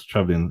Wow. was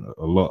traveling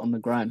a lot On the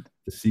grind.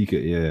 to seek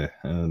it. Yeah,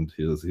 and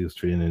he was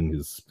training. He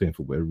was playing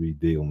football every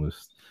day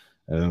almost.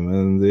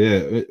 And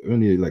yeah,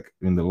 only like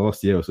in the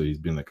last year or so, he's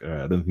been like, all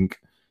right, I don't think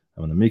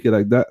I'm gonna make it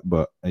like that.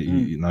 But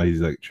now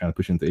he's like trying to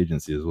push into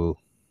agency as well.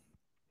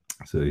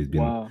 So he's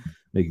been Wow.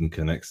 making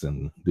connects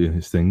and doing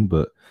his thing.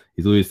 But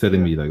he's always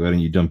telling me like, why don't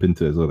you jump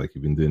into it as well? Like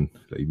you've been doing,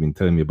 like you've been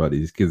telling me about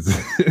these kids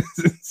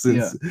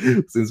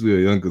since we were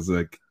young. Cause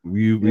like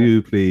we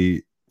would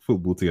play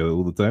football together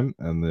all the time,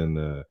 and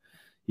then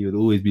he would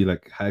always be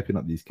like hyping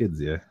up these kids,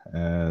 yeah.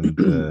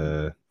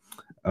 And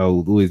I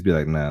would always be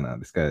like, nah,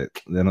 this guy,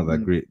 they're not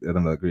that great. They're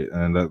not that great.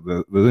 And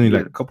there's only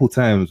like a couple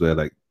times where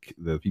like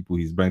the people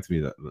he's bringing to me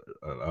that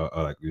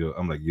are like, yo,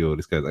 I'm like, yo,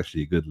 this guy's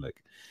actually good.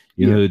 Like,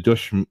 you know,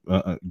 Josh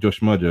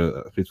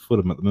Marger plays for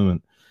Fulham at the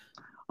moment.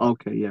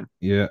 Okay, yeah.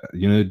 Yeah,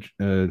 you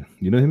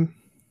know him?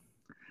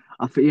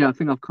 I think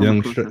I've come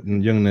across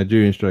young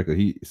Nigerian striker.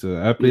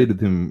 So I played with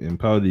him in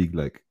Power League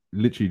like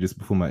literally just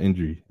before my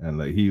injury, and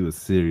like he was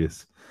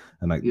serious.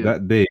 And like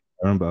that day,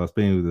 I remember I was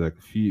playing with like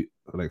a few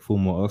like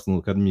former Arsenal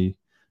Academy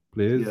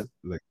players,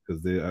 like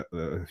because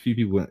a few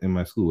people in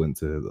my school went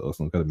to the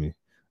Arsenal Academy,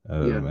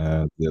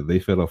 and they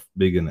fell off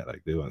big in it.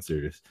 Like they weren't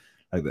serious.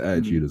 Like the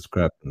attitude was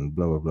crap and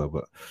blah blah blah.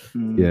 But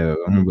yeah,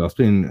 I remember I was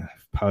playing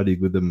Power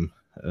League with them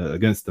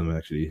against them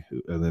actually,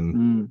 and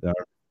then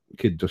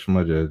kid Josh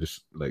Maja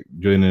just like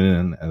joining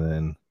in,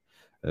 and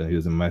then he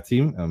was in my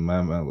team, and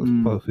my man was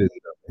popping.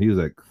 He was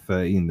like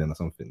 13 then or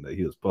something. Like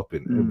he was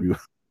popping everywhere.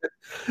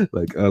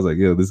 Like I was like,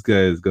 yo, this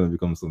guy is gonna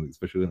become something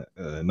special.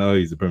 Now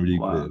he's a Premier League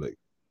player. Like,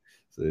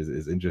 so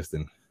it's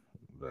interesting.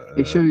 But,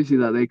 it shows you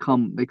that they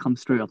come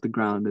straight off the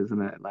ground,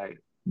 isn't it?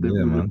 Like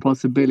the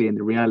possibility and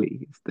the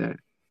reality is there.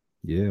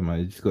 Yeah, man.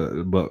 You just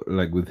got, but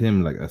like with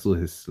him, like I saw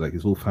his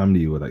whole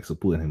family were like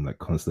supporting him like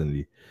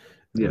constantly.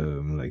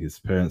 Like his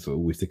parents were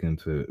always taking him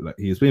to, like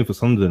he was playing for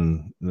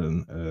Sunderland,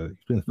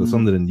 he's playing for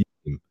Sunderland youth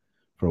team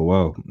for a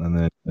while,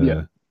 and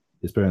then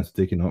his parents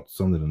were taking him up to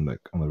Sunderland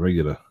like on a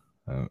regular,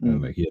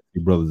 and like he had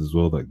 2 brothers as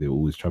well, like they were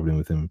always traveling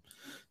with him.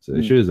 So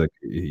it shows like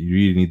you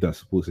really need that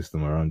support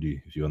system around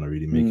you if you want to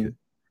really make it.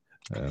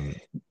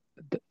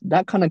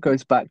 That kind of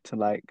goes back to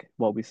like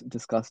what we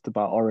discussed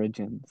about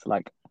origins.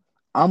 Like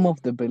I'm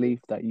of the belief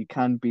that you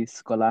can be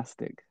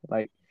scholastic,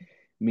 like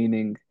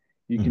meaning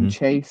you can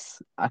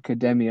chase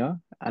academia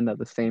and at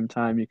the same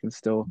time you can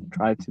still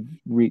try to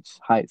reach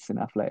heights in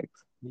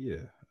athletics.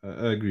 Yeah,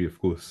 I agree, of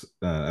course.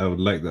 I would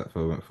like that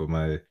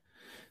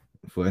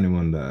for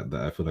anyone that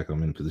I feel like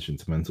I'm in a position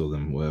to mentor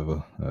them,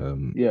 whatever.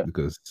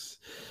 Because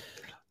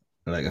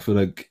like I feel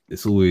like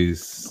it's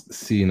always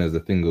seen as a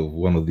thing of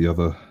one or the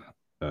other.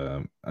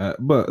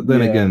 But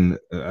then again,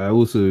 I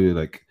also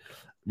like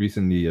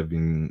recently I've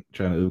been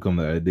trying to overcome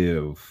the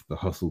idea of the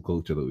hustle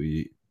culture that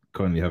we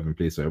currently have in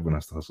place, so everyone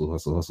has to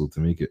hustle to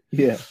make it.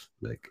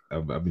 Like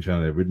I've been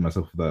trying to rid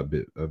myself of that a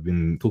bit. I've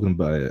been talking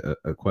about it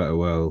quite a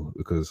while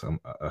because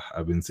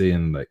I've been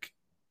saying like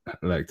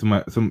to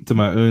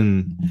my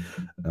own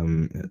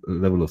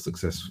level of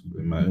success,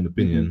 in my own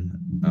opinion,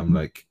 I'm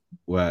like,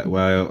 why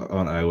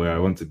aren't I where I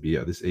want to be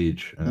at this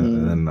age?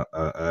 And then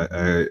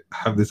I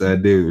have this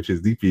idea which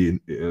is deeply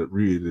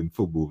rooted in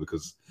football,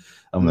 because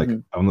I'm like,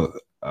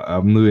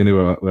 I'm nowhere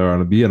near where I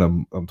want to be,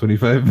 and I'm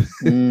 25.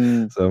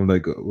 So I'm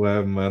like, why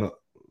am I not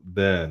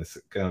there? And it's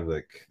kind of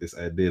like this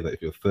idea that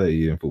if you're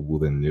 30 in football,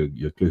 then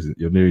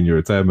you're nearing your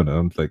retirement. And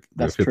I'm like,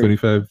 if you're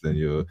 25, then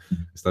you're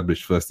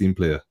established first team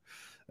player.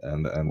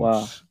 And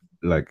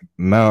like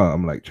now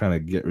I'm like trying to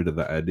get rid of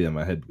that idea in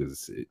my head,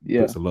 because it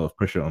puts a lot of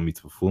pressure on me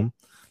to perform.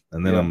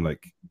 And then I'm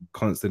like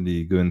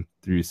constantly going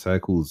through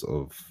cycles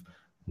of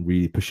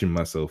really pushing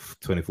myself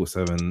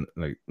 24/7,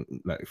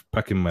 like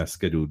packing my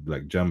schedule,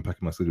 like packing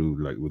my schedule,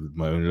 like with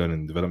my own learning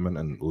and development,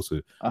 and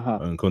also my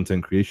own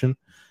content creation.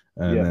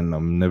 And then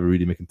I'm never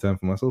really making time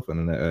for myself,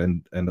 and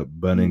then I end up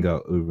burning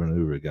out over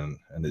and over again.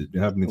 And it's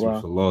been happening to me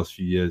for the last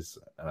few years.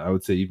 And I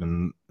would say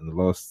even in the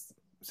last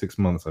 6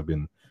 months, I've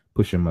been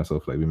pushing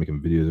myself, like we're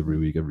making videos every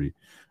week, every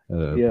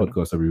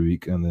podcast every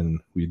week. And then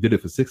we did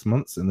it for 6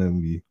 months, and then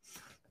we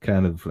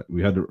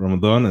had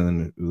Ramadan, and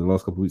then the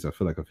last couple of weeks I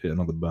feel like I've hit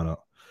another burnout.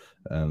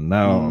 And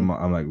now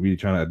I'm like really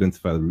trying to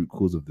identify the root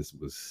cause of this,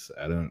 because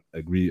I don't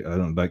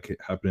like it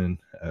happening.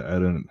 I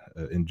don't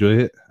enjoy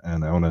it,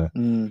 and I want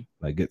to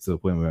like get to a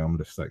point where I'm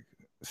just like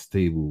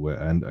stable,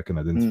 where I can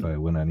identify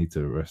when I need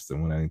to rest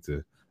and when I need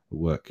to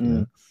work.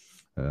 You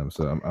know?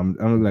 So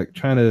I'm like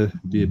trying to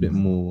be a bit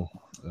more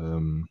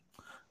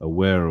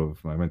aware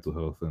of my mental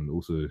health, and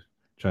also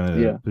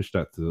trying to push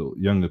that to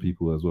younger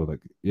people as well.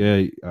 Like,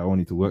 I want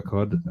you to work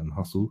hard and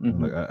hustle.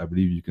 And like I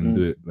believe you can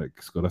do it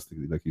like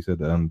scholastically, like you said,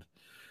 and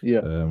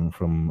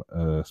from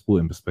a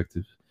sporting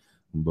perspective.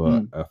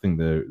 But I think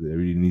there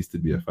really needs to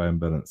be a fine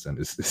balance, and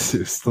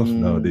it's tough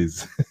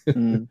nowadays.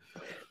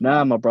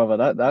 Nah, my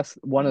brother, that's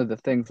one of the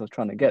things I was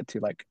trying to get to.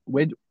 Like,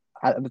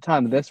 at the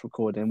time of this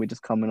recording, we're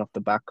just coming off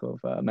the back of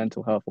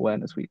Mental Health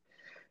Awareness Week.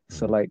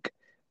 So like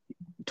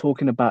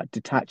talking about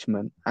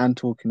detachment and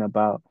talking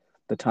about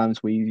the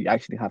times where you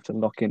actually have to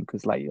lock in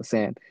because, like you're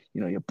saying,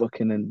 you're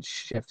booking in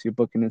shifts, you're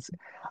booking in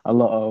a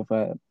lot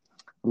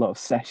of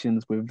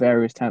sessions with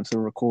various types of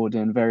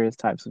recording, various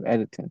types of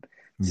editing.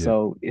 Yeah,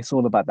 So it's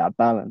all about that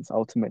balance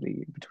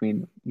ultimately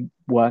between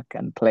work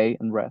and play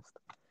and rest.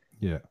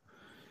 yeah.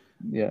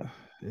 Yeah,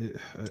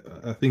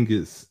 I think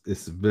it's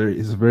a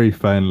very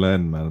fine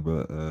line, man.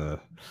 But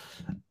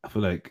I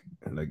feel like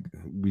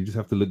we just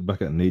have to look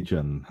back at nature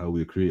and how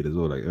we're created as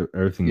well. Like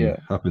everything yeah,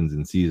 happens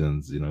in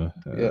seasons, you know.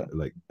 yeah.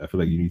 Like I feel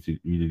like you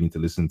really need to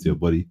listen to your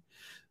body.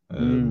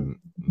 Mm,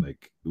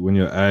 Like when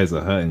your eyes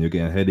are hurting, you're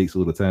getting headaches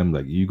all the time.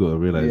 Like you gotta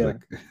realize yeah.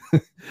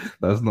 like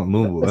that's not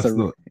normal. That's That's a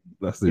not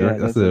that's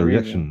there's a a reason.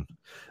 reaction.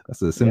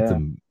 That's a Yeah,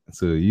 symptom.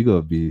 So you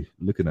gotta be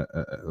looking at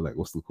like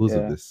what's the cause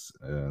of yeah, this.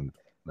 And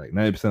like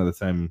 90% of the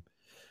time,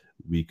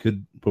 we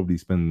could probably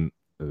spend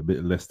a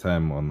bit less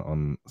time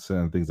on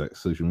certain things like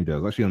social media. I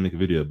was actually gonna make a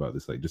video about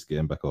this, like just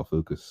getting back our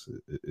focus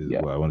is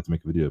yeah, what I wanted to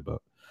make a video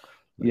about.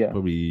 Like yeah.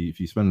 probably if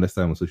you spend less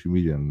time on social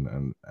media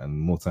and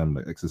more time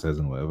like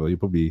exercising or whatever, you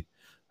probably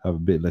have a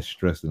bit less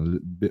stress and a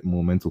bit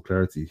more mental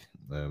clarity.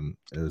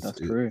 That's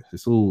true.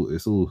 It's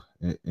all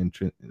like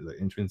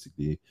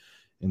intrinsically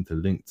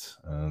interlinked,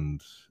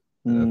 and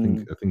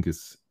Mm, I think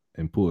it's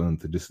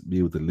important to just be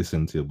able to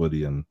listen to your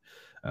body and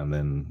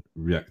then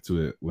react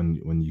to it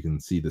when you can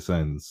see the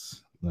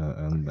signs.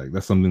 And like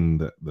that's something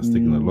that's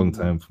taken a long mm,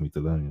 time for me to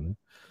learn.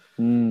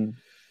 mm.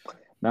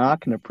 Now I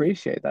can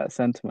appreciate that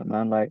sentiment,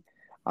 man. Like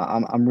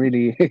I'm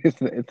really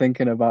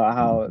thinking about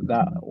how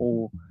that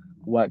all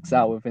works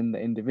out within the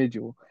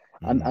individual.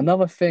 And Mm.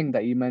 another thing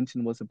that you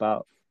mentioned was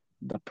about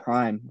the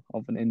prime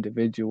of an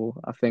individual.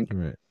 I think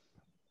Right.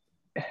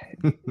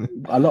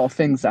 a lot of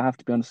things that have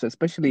to be understood,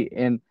 especially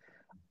in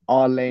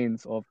our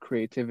lanes of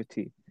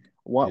creativity.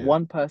 One Yeah.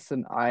 one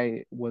person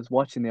I was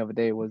watching the other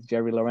day was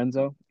Jerry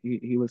Lorenzo.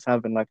 He was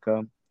having like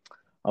a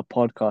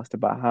podcast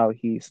about how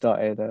he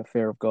started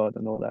Fear of God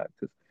and all that.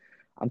 Because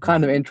I'm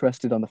kind of Mm.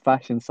 interested on the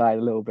fashion side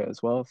a little bit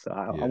as well. So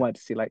I Yeah. wanted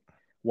to see like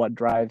what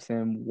drives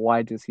him,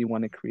 why does he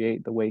want to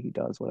create the way he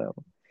does,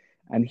 whatever.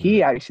 And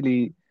he Right.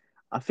 actually,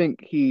 I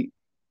think he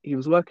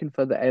was working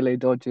for the LA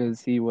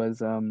Dodgers. He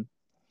was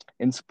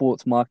in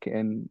sports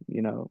marketing,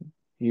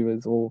 he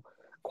was all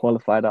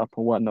qualified up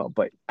and whatnot.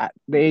 But at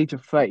the age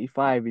of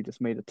 35, he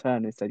just made a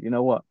turn and said, you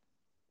know what?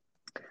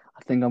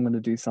 I think I'm going to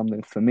do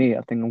something for me.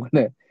 I think I'm going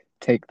to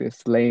take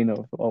this lane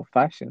of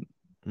fashion,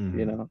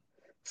 you Mm. know?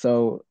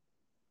 So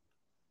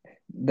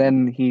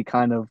then he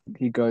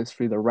goes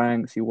through the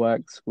ranks. He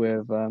works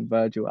with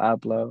Virgil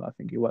Abloh. I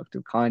think he worked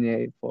with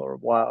Kanye for a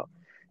while.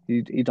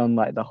 He done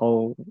like the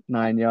whole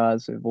 9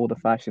 yards with all the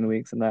fashion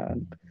weeks and that.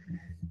 And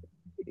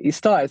he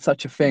started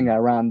such a thing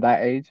around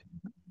that age.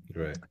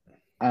 Right.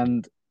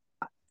 And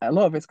a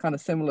lot of it's kind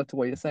of similar to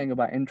what you're saying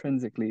about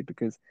intrinsically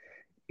because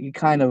he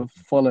kind of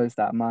follows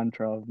that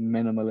mantra of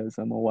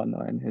minimalism or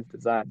whatnot in his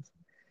designs.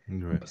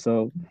 Right.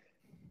 So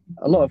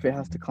a lot of it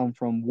has to come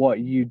from what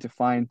you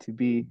define to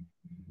be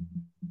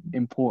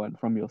important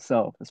from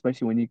yourself,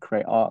 especially when you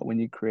create art, when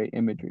you create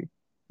imagery,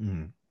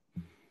 Mm.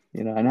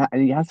 and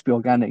it has to be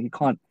organic. You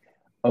can't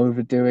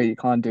overdo it. You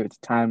can't do it to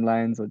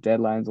timelines or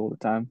deadlines all the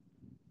time.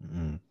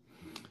 Mm.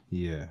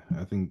 Yeah.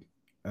 I think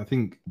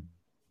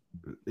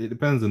it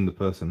depends on the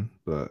person,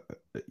 but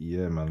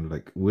yeah, man,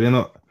 like we're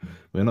not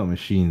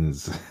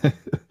machines.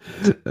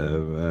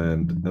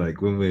 And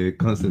like when we're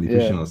constantly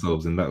pushing Yeah,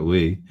 ourselves in that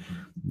way,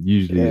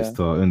 usually it's yeah,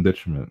 to our own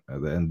detriment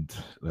at the end.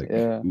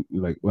 yeah.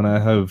 Like when I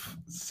have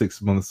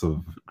 6 months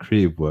of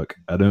creative work,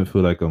 I don't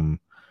feel like I'm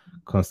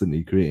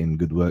constantly creating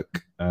good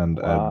work, and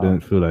I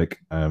don't Wow. feel like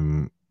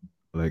I'm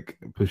like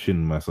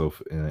pushing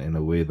myself in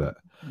a way that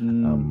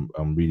Mm,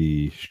 I'm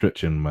really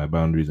stretching my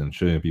boundaries and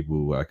showing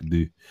people what I can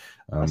do.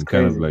 that's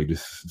Kind of crazy. like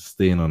just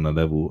staying on a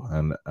level,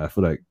 and I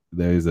feel like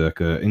there is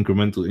like a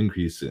incremental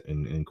increase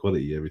in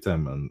quality every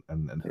time,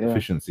 and Yeah,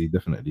 efficiency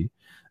definitely.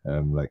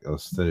 Like I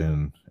was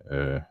telling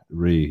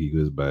Ray, he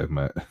goes by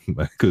my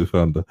my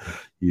co-founder.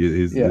 yeah.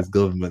 His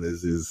government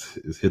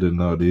is hidden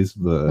nowadays,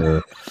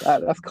 but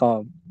That's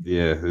calm.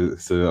 yeah.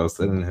 So I was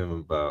telling him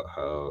about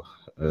how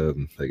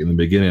like in the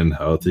beginning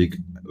I'll take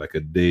like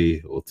a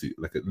day or two,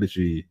 like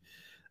literally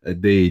a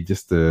day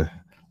just to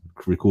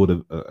record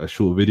a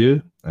short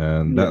video,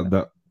 and Yeah,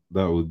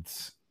 that would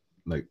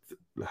like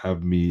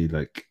have me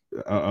like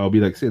I'll be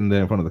like sitting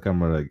there in front of the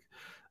camera, like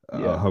I'll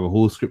yeah. have a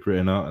whole script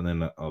written out, and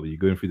then I'll be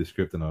going through the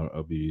script, and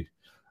I'll be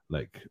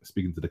like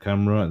speaking to the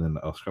camera, and then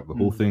I'll scrap the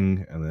whole Mm,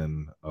 thing, and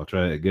then I'll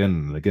try it again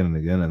and again and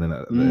again, and then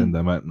at the mm, end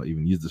I might not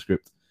even use the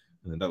script,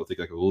 and then that will take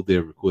like a whole day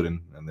of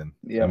recording, and then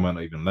I yeah, might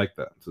not even like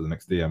that. So the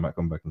next day I might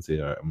come back and say,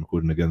 all right, I'm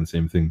recording again the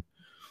same thing,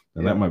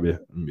 and that yeah, might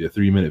be a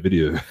 3 minute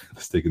video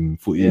that's taken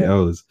 48 yeah,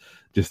 hours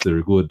just to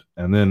record,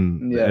 and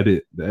then yeah.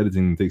 the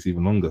editing takes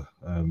even longer.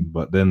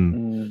 But then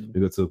Mm, we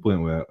got to a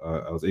point where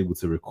I was able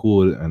to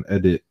record and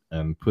edit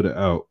and put it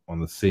out on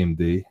the same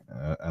day,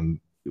 and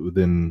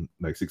within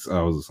like 6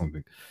 hours or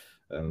something.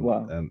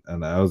 wow.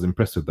 And I was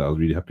impressed with that. I was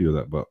really happy with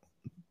that. But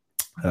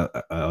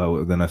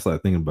then I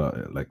started thinking about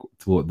it, like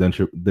to what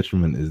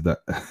detriment is that?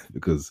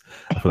 Because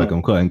I feel like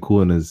I'm cutting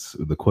corners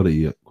with the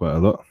quality quite a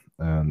lot.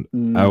 and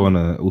I Mm, want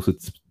to also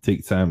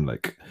take time.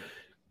 Like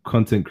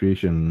content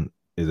creation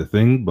is a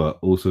thing, but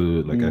also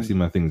like mm,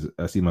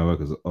 I see my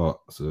work as art.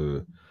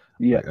 So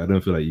yeah, like I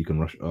don't feel like you can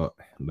rush art.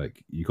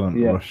 Like you can't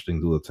yeah. rush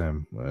things all the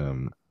time.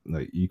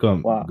 Like you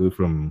can't Wow. go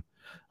from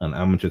an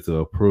amateur to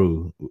a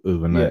pro Yeah.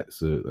 overnight.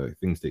 So like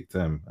things take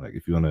time. Like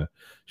if you want to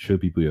show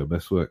people your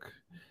best work,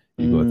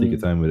 you got to take your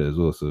Mm, time with it as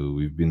well. So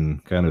we've been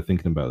kind of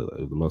thinking about it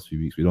over the last few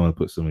weeks. We don't want to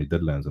put so many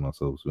deadlines on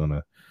ourselves. We want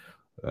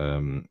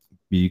to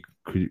be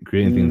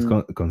creating things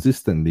mm,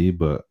 consistently,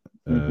 but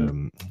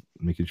mm-hmm,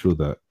 making sure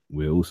that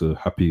we're also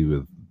happy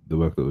with the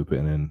work that we're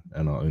putting in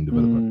and our own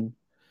development. mm.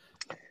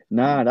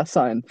 Nah, that's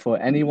something for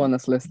anyone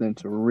that's listening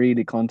to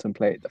really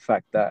contemplate the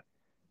fact that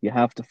you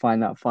have to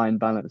find that fine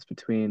balance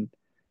between,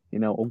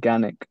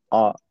 organic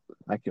art,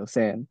 like you're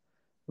saying,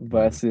 Mm,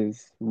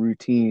 versus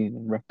routine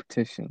and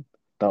repetition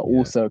that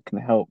yeah. also can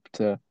help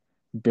to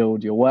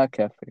build your work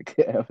ethic,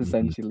 Mhm.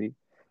 essentially.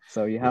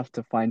 So you It, have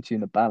to fine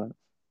tune the balance.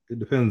 it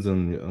depends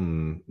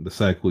on the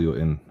cycle you're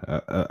in.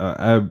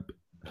 I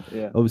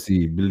Yeah.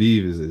 obviously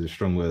believe is a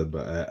strong word,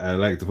 but I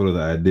like to follow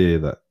the idea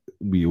that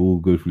we all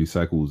go through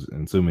cycles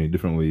in so many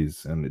different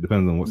ways, and it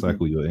depends on what Hmm.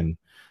 cycle you're in.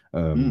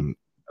 Mm.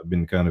 I've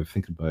been kind of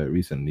thinking about it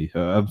recently.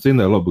 I've seen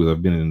that a lot because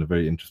I've been in a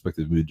very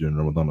introspective mood during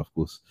Ramadan, of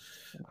course,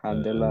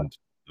 Alhamdulillah. and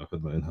I've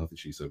had my own health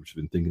issues, so I've just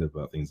been thinking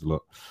about things a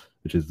lot,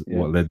 which is Yeah.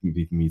 what led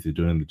me to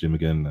join the gym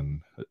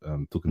again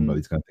and talking about Mm.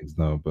 these kind of things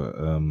now. But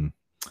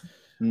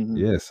Hmm.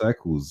 yeah,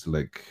 cycles.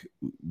 Like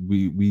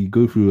we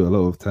go through a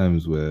lot of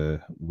times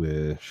where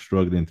we're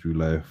struggling through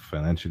life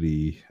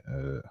financially,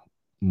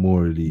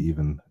 morally,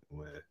 even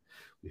where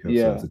we have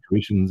certain Yeah.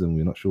 situations and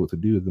we're not sure what to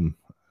do with them.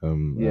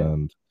 Yeah.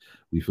 And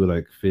we feel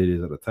like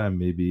failures at the time,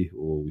 maybe,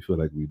 or we feel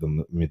like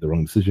made the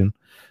wrong decision.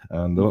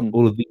 And Hmm.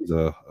 all of these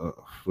are,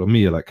 for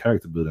me, are like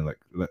character building. Like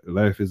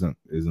life isn't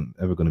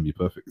ever going to be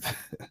perfect,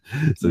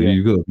 so Yeah.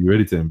 you got to be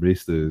ready to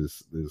embrace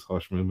those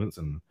harsh moments,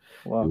 and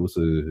you Wow.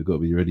 also got to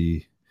be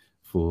ready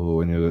for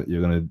when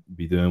you're gonna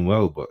be doing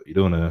well, but you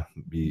don't wanna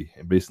be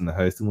embracing the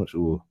highs too much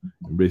or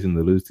embracing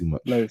the lows too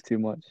much. Loads too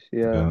much.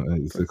 Yeah.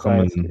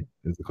 Common, Precisely.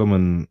 it's a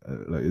common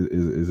like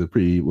is a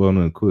pretty well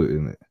known quote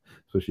in it,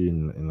 especially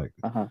in like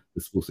Uh-huh.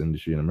 the sports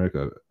industry in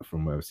America.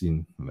 From what I've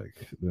seen,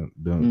 like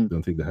Mm.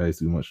 don't take the highs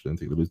too much, don't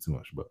take the lows too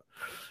much. But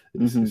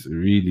Hmm. it's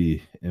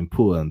really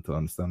important to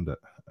understand that.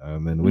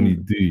 And then when you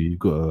Mm. do, you've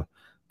got to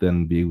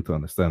then be able to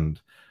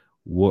understand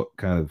what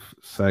kind of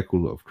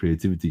cycle of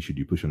creativity should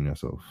you push on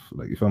yourself.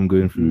 Like if I'm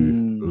going through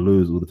Mm.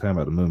 lows all the time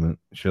at the moment,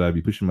 should I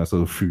be pushing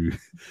myself through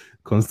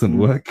constant Mm.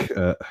 work?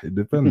 It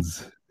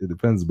depends. It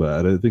depends, but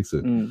I don't think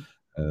so. Mm.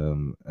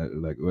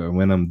 Like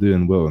when I'm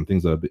doing well and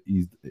things are a bit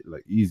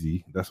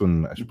easy, that's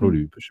when I should Hmm.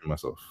 probably be pushing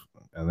myself.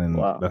 And then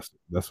Wow.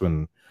 that's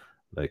when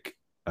like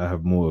I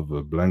have more of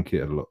a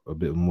blanket, a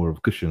bit more of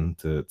a cushion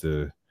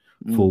to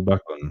fall Mm.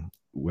 back on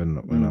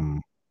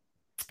Mm.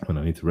 when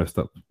I need to rest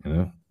up. You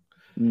know.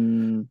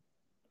 Mm.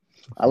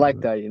 I like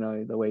So,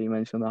 that, the way you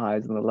mentioned the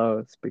highs and the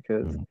lows,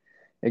 because mm,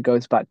 it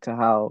goes back to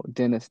how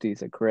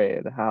dynasties are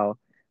created, how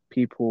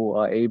people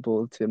are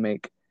able to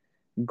make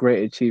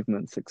great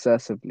achievements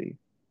successively.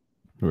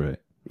 right.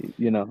 Y-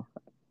 You know,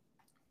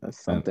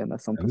 And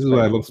that's some and this is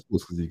why I love perspective.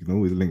 sports because you can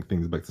always link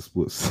things back to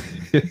sports.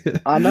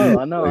 I know,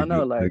 I know, I like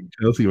know. Like, like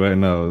Chelsea right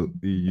now,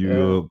 yeah,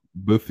 you're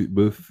both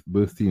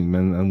teams,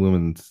 men and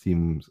women's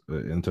teams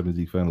in Champions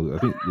League finals. I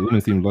think the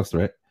women's team lost,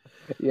 right?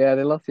 yeah,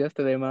 they lost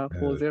yesterday, man, Uh,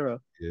 4-0.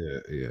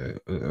 yeah.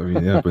 I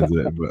mean, it happens,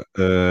 but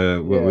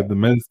with Yeah, the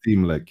men's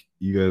team, like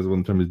you guys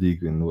won Champions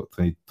League in what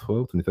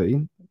 2012,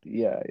 2013?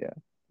 yeah, yeah.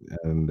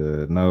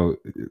 And now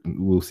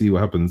we'll see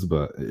what happens.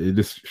 But it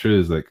just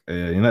shows like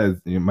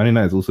Man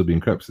United's also been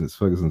crap since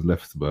Ferguson's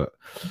left. But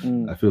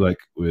Mm, I feel like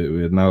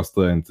we're now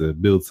starting to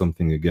build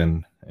something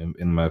again.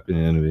 In my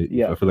opinion, anyway,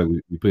 yeah, I feel like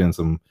we put in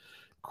some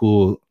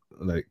cool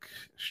like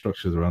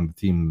structures around the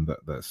team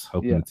that's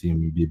helping yeah, the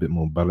team be a bit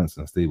more balanced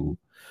and stable.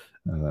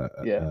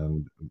 yeah.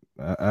 And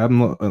I'm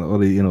not an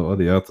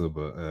Oli Alto,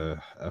 but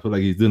I feel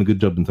like he's doing a good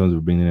job in terms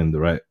of bringing in the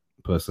right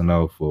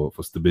personnel for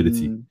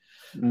stability, Mm,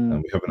 mm,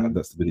 and we haven't had mm,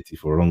 that stability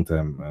for a long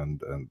time,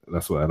 and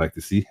that's what I like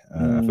to see.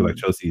 I feel like mm,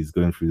 Chelsea is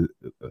going through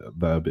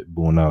that a bit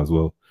more now as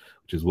well,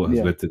 which is what has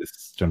yeah, led to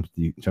this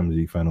Champions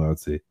League final. I would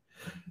say,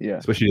 yeah.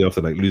 especially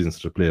after like losing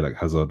such a player like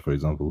Hazard, for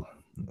example.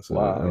 So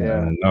Wow,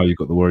 yeah, and now you've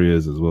got the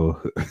Warriors as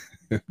well.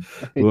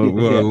 What a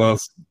yeah.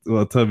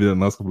 what a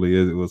turbulent last couple of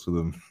years it was for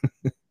them.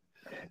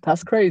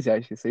 That's crazy,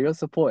 actually. So you're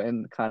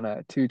supporting kind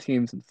of two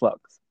teams in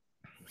flux.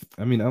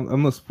 I mean,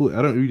 I'm not support.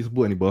 I don't really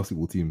support any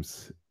basketball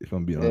teams, if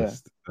I'm being Yeah,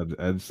 honest.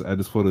 I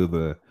just follow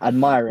the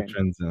admiring.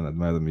 trends and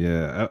admire them.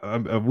 Yeah,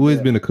 I've always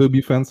Yeah, been a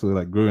Kobe fan, so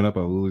like growing up,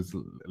 I was always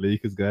a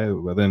Lakers guy.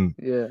 But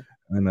yeah.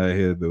 then I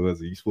hear there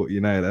was you support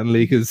United and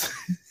Lakers.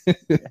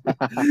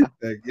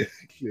 Like, yeah,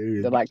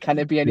 They're like, can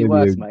it be any clearly,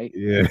 worse, mate?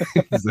 yeah,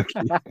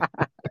 exactly,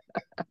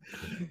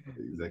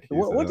 exactly.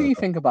 What do So you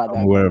think about I'm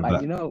that aware then? of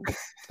Like,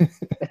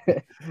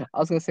 that. I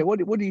was gonna say, what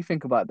do you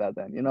think about that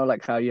then?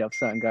 Like how you have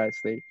certain guys,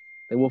 they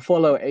will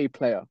follow a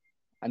player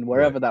and Right.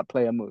 wherever that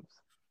player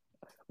moves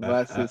I,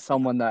 versus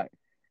someone that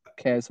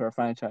cares for a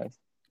franchise.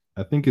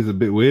 I think it's a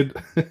bit weird.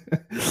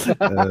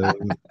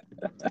 um,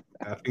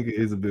 I think it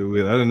is a bit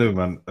weird. I don't know,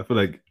 man. I feel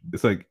like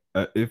it's like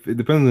if it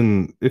depends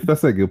on if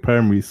that's like your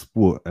primary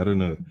sport. I don't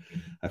know.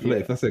 I feel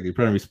like if Yeah, that's like your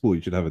primary sport,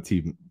 you should have a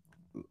team.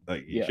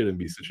 Like you yeah, shouldn't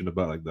be switching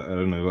about like that. I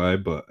don't know why,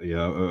 but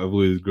yeah, I've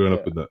always grown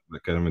up yeah, with that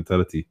kind of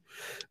mentality.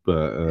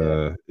 But yeah,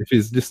 if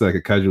it's just like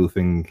a casual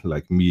thing,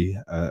 like me,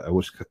 I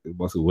watch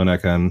basketball when I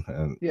can,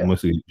 and yeah,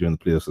 mostly during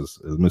the playoffs,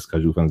 as most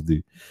casual fans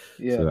do.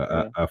 yeah, So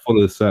yeah. I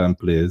follow certain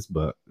players,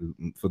 but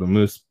for the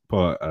most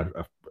part,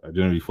 I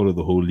generally follow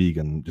the whole league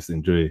and just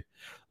enjoy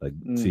like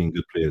Mm, seeing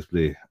good players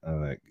play.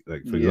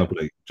 Like for yeah. example,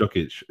 like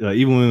Jokic. Like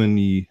even when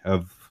we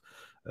have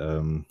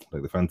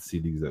like the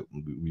fantasy leagues that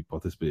we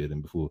participated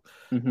in before,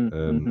 Mm-hmm.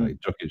 Mm-hmm. like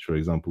Jokic, for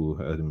example,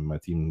 I had him in my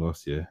team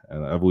last year,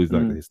 and I've always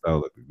liked Mm, his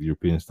style, like the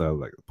European style,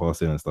 like the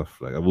passing and stuff.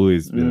 Like I've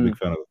always been a mm, big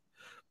fan of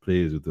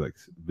players with like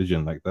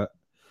vision like that.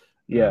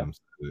 yeah.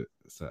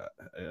 So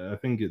I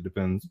think it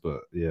depends,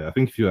 but yeah, I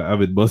think if you're an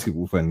avid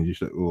basketball fan, you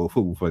should, or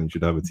football fan, you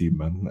should have a team,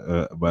 man.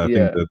 But I think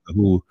Yeah. that the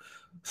whole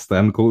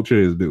stand culture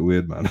is a bit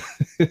weird, man.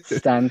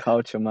 Stan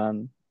culture,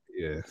 man.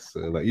 Yeah, so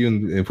like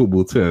even in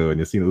football too, when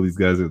you're seeing all these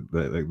guys with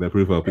like their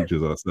profile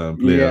pictures are a certain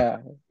player,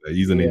 Yeah. their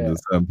username is Yeah.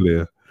 a certain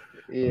player.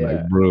 I'm like,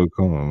 Yeah. bro,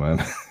 come on,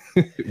 man.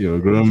 You're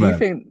a grown Do you man.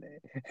 think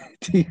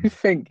do you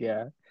think,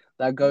 yeah,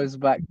 that goes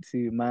back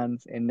to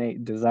man's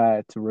innate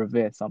desire to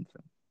revere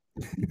something?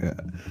 Yeah,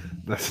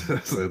 that's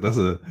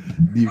a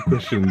deep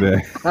question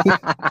there.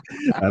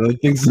 I don't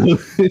think so.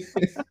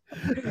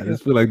 I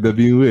just feel like they're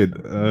being weird.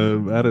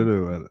 I don't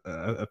know, man.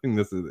 I think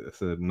that's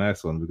a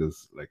nice one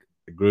because like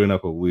growing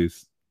up, I've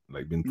always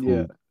like been Yeah.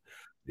 told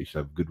they should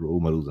have good role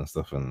models and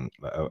stuff. And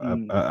like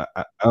Mm,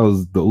 I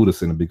was the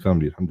oldest in a big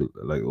family,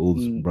 alhamdulillah, like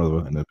oldest mm,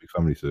 brother in a big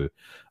family, so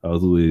I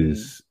was mm,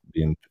 always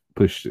being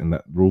pushed in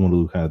that role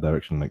model kind of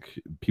direction. Like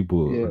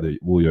people, yeah.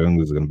 all your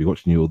youngers are gonna be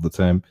watching you all the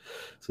time,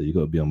 so you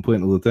got to be on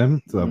point all the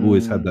time. So I've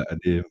always had Mm, that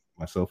idea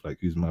myself, like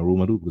who's my role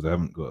model, because I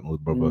haven't got an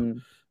older brother,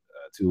 mm,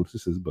 two older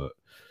sisters, but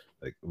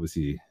like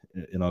obviously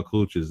in our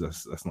cultures,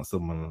 that's not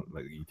someone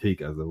like you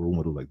take as a role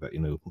model like that. You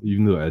know,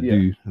 even though I yeah.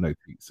 do like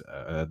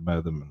I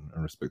admire them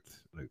and respect,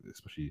 like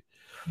especially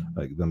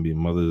like them being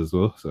mothers as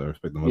well. So I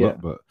respect them a Yeah.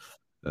 lot. But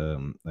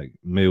like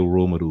male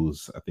role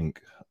models, I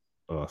think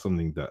are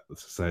something that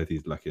society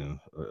is lacking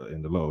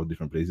in a lot of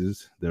different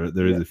places. There is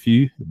Yeah. a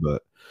few,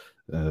 but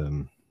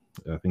um,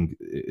 I think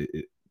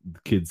the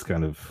kids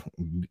kind of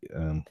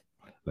um,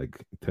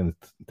 like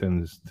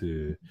tends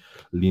to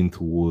lean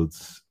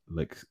towards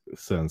like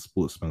certain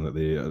sportsmen that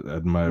they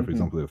admire. For Hmm.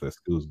 example, if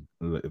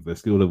their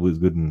skill level is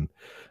good and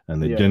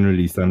they Yeah.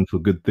 generally stand for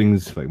good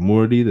things like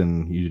morally,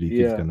 then usually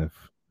kids Yeah. kind of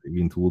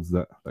lean towards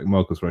that. Like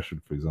Marcus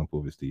Rashford, for example,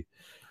 obviously,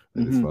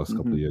 like this Hmm. last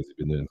couple Hmm. of years, he's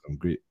been doing some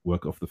great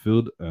work off the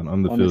field and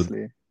on the field.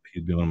 Honestly.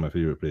 He's been one of my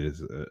favorite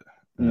players.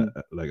 Mm.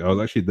 Like I was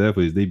actually there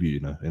for his debut,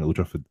 in Old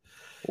Trafford,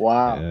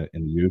 Wow.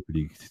 in the Europa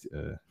League,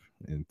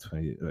 in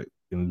 20 like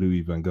in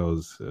Louis Van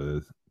Gaal's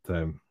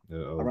time. I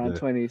was Around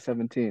there.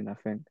 2017, I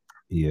think.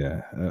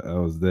 Yeah, I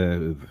was there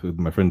with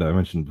my friend that I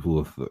mentioned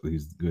before.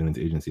 He's going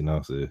into agency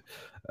now, so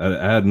I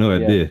had no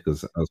Yeah. idea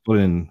because I was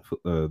following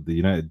the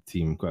United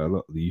team quite a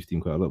lot, the youth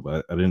team quite a lot,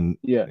 but I didn't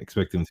Yeah.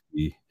 expect him to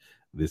be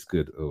this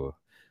good or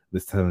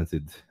this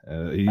talented.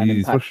 And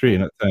He's impactful.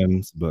 frustrating at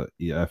times, but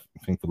yeah,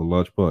 I think for the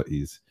large part,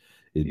 he's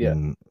Yeah.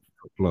 been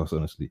top class,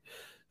 honestly.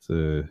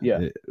 So Yeah.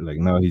 like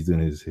now he's doing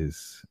his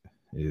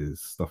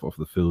stuff off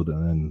the field,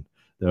 and then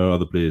there are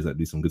other players that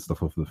do some good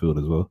stuff off the field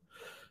as well.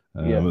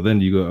 Yeah. But then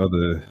you got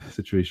other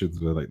situations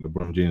where like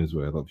LeBron James,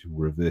 where a lot of people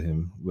revere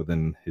him, but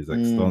then his like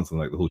Mm. stance on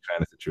like the whole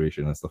China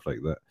situation and stuff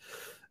like that,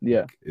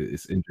 Yeah. like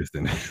it's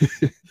interesting.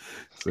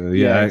 So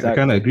Yeah, yeah, I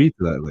kind of exactly. agree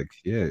to that. Like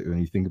yeah, when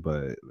you think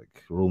about it,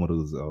 like role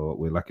models are what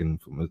we're lacking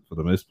for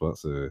the most part.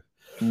 So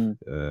Mm.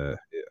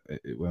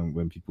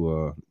 when people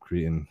are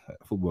creating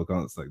football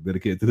accounts like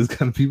dedicated to this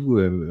kind of people,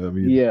 and I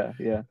mean, Yeah,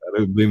 yeah. I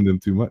don't blame them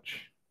too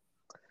much.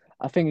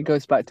 I think it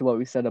goes back to what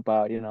we said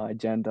about,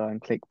 agenda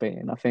and clickbait.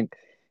 And I think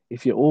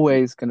if you're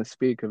always going to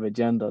speak of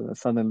agenda, then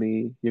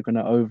suddenly you're going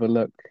to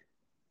overlook,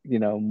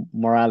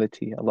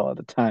 morality a lot of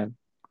the time.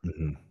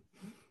 Mhm.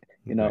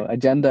 Like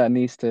Agenda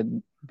needs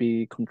to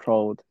be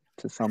controlled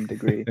to some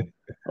degree,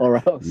 or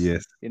else,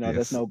 yes, there's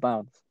yes. no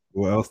bounds.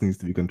 What else needs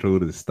to be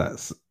controlled is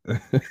stats.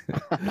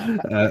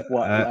 uh,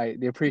 What, uh, like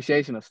the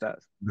appreciation of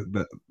stats?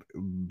 the,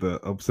 the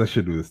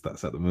obsession with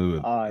stats at the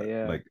moment, Ah,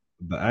 yeah, like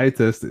the eye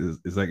test is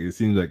like it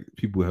seems like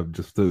people have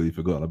just totally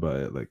forgotten about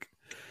it. Like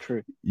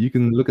true. you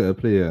can look at a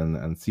player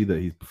and see that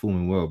he's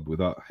performing well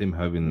without him Mm.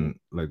 having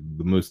like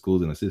the most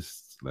goals and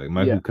assists. Like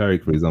Yeah, Michael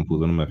Carrick, for example,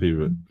 is one of my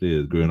favorite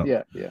players growing up.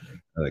 yeah, yeah.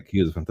 Like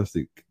he was a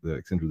fantastic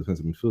central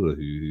defensive midfielder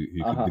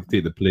who could Uh-huh,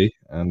 dictate the play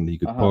and he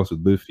could uh-huh. pass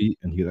with both feet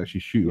and he could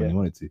actually shoot when Yeah, he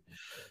wanted to.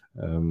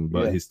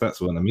 But yeah, his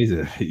stats weren't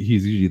amazing.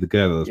 He's usually the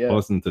guy that was yeah.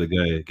 passing to the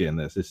guy getting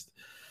the assist.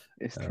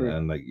 It's true.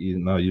 And like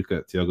now you look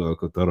at Thiago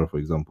Alcantara, for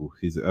example.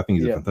 I think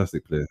he's a Yeah,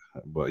 fantastic player,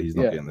 but he's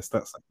not yeah. getting the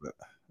stats like that.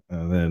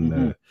 And then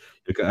Hmm.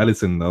 look at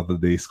Allison the other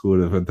day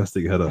scored a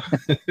fantastic header.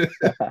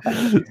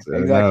 So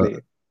now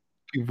Exactly.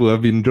 People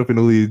have been dropping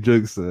all these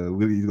jokes.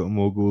 Willie, he's got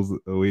more goals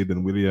away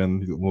than Willian.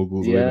 He's got more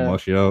goals away than Yeah,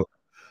 Martial.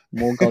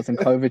 more goals than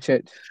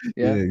Kovacic.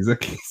 Yeah, Yeah,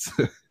 exactly.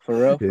 So, for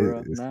yeah,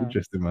 real. it's Nah,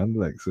 interesting, man.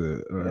 Like, so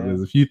yeah,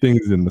 there's a few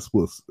things in the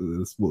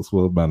sports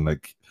world, man.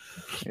 Like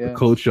the yeah.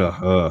 culture,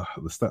 the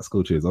stats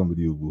culture is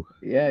unbelievable.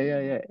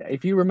 Yeah.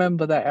 If you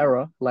remember that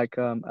era, like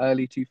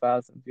early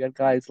 2000s, you had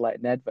guys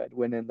like Nedved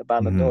winning the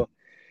Ballon Hmm. d'Or.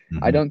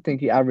 I Hmm. don't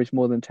think he averaged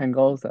more than 10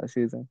 goals that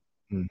season,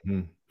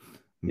 Hmm.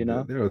 you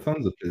know? There are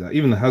tons of players. Like,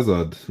 even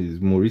Hazard,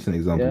 his more recent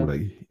example, Yeah,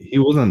 like he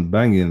wasn't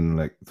banging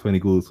like 20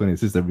 goals, 20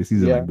 assists every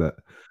season yeah, like that.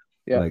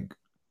 yeah. Like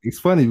it's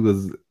funny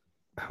because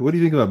what do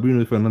you think about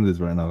Bruno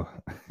Fernandes right now?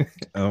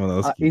 I'm gonna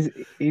ask you.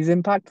 He's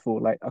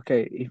impactful. Like,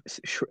 okay, if,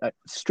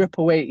 strip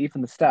away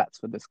even the stats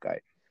for this guy.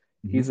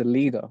 Hmm. He's a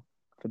leader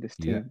for this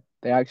Yeah. team.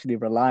 They're actually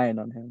relying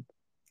on him.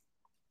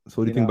 So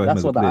what do you think about him That's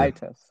as a what the eye player?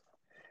 test.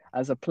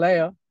 As a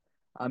player,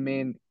 I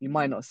mean, you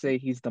might not say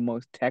he's the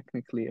most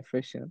technically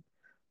efficient,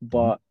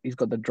 Hmm. but he's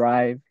got the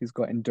drive, he's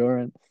got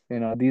endurance.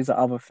 These are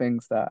other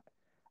things that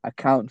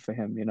account for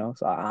him.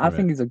 So I Right,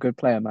 think he's a good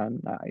player,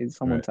 man. He's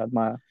someone right. to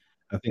admire.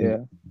 I think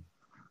Yeah.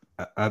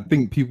 I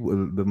think people,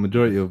 the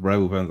majority of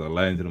rival fans are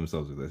lying to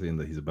themselves if they're saying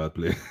that he's a bad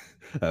player.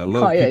 A You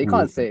lot of can't, yeah, you people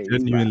can't say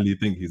he's bad. genuinely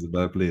think he's a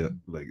bad player.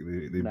 Like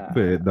they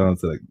put it Nah. down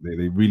to like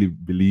they really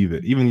believe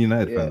it. Even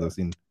United fans, Yeah. I've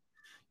seen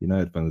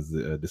United fans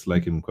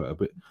dislike him quite a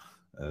bit.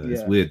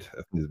 It's Yeah. weird.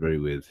 I think it's very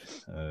weird.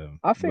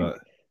 I But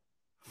think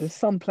there's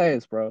some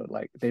players, bro,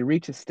 like they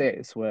reach a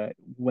status where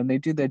when they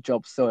do their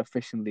job so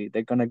efficiently,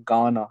 they're gonna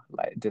garner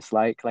like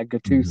dislike, like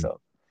mhm, Gattuso.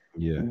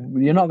 yeah,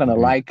 You're not gonna agreed.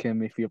 like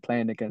him if you're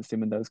playing against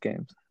him in those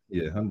games.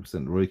 Yeah,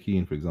 100%. Roy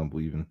Keane, for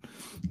example, even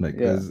like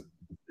Yeah, as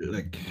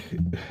like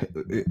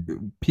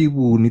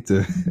people need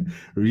to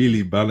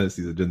really balance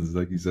these agendas,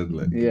 like you said.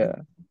 Like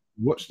yeah.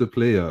 watch the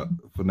player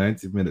for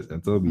 90 minutes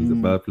and tell me he's a Mm,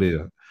 bad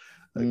player.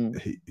 Like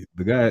mm.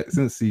 the guy,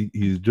 since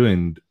he's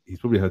joined, he's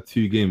probably had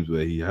 2 games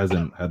where he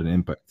hasn't had an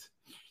impact.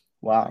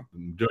 Like Wow. the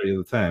majority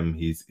of the time,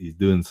 he's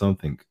doing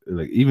something.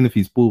 Like even if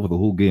he's poor for the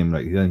whole game,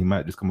 like then he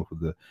might just come up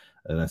with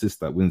an assist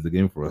that wins the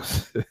game for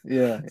us.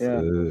 Yeah.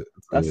 so,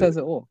 That so says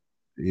it all,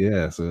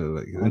 yeah, so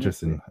like it's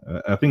honestly. interesting.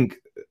 I think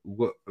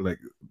what like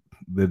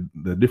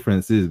the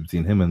difference is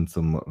between him and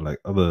some like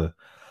other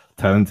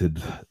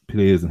talented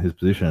players in his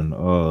position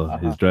or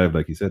his Uh-huh. drive,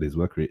 like you said, his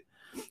work rate.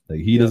 Like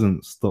he Yeah,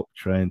 doesn't stop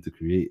trying to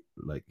create.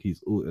 Like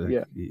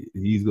yeah.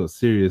 he's got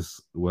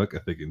serious work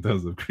ethic in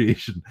terms of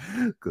creation.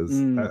 Because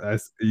Mm,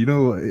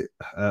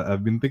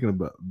 I've been thinking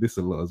about this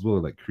a lot as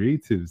well. Like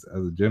creatives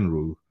as a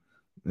general,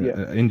 yeah.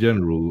 in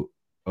general,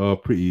 are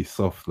pretty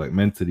soft. Like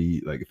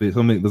mentally, like if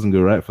something doesn't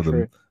go right for them,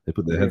 True, they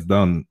put their true. heads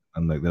down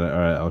and like they're like, all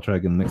right, I'll try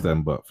again next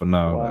time. But for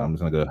now, like I'm Wow,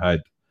 just gonna go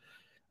hide.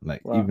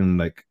 Like wow. even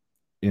like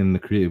in the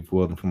creative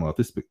world and from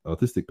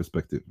artistic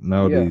perspective,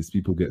 Yeah, nowadays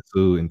people get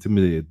so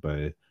intimidated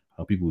by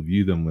how people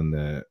view them when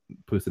they're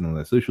posting on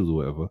their socials or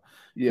whatever.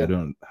 If they yeah.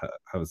 don't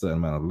have a certain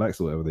amount of likes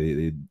or whatever,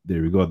 they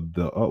regard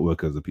the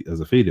artwork as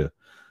a failure.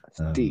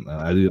 That's deep.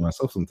 And I do it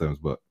myself sometimes,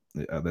 but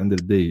at the end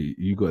of the day,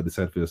 you got to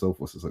decide for yourself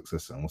what's a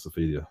success and what's a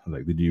failure.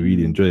 Like, did you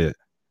really Mm, enjoy it?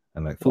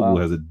 And like football wow,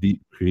 has a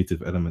deep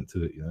creative element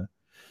to it, you know.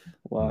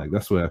 And wow. like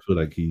that's where I feel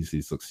like he's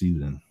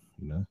succeeding,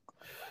 you know.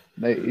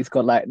 It's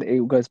got like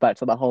it goes back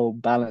to the whole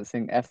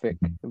balancing ethic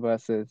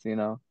versus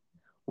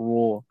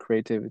raw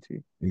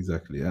creativity.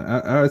 Exactly.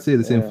 I would say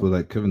the same Yeah, for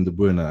like Kevin De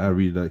Bruyne. I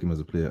really like him as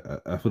a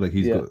player. I feel like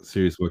he's yeah, got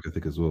serious work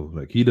ethic as well.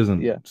 Like he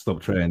doesn't yeah,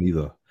 stop trying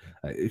either.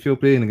 Like, if you're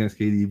playing against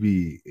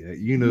KDB,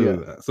 yeah.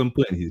 at some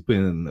point he's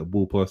putting a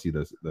ball past you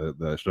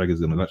that striker's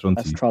gonna latch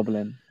onto That's you.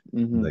 troubling.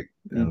 Mm-hmm. Like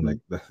and Mm-hmm.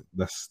 like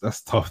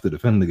that's tough to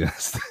defend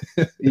against.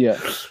 Yeah,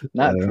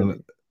 um,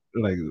 naturally.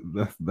 like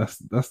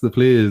that's the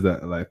players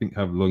that like, I think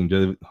have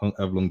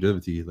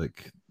longevity.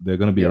 Like they're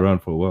gonna be Yeah, around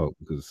for a while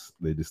because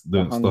they just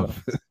the don't stop. hunger.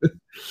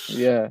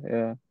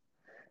 Yeah.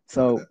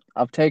 So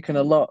I've taken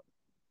a lot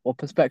of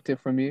perspective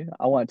from you.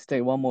 I wanted to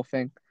take one more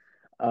thing.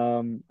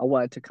 I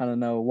wanted to kind of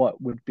know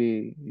what would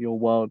be your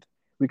world.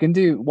 We can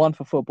do one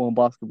for football and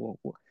basketball.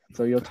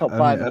 So your top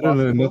I mean, five I in don't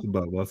know enough basketball.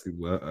 about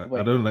basketball. I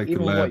Wait, don't like to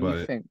even lie what you about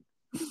it. think.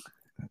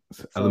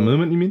 At the So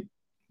moment, you mean?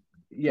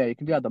 yeah, you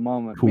can do it at the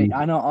moment. Cool.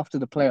 I know after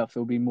the playoffs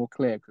it'll be more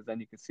clear because then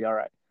you can see, all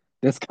right,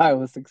 this guy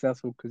was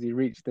successful because he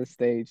reached this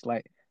stage.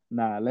 Like,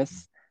 nah,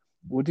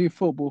 we'll do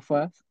football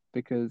first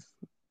because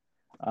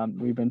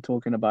we've been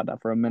talking about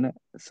that for a minute.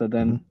 So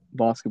then Hmm.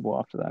 basketball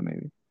after that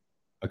maybe.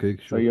 Okay,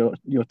 So sure.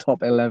 your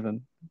top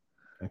 11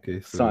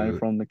 Okay, starting so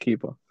from the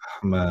keeper.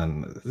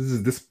 man, this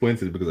is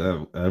disappointed because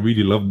I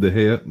really loved the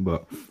hair,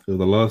 but for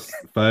the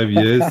last 5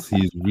 years,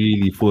 he's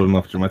really fallen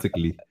off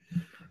dramatically.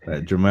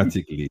 Like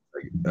dramatically.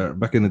 Like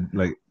back in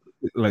the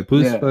like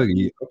post Yeah,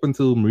 Fergie, up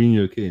until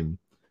Mourinho came,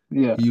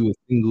 yeah, he was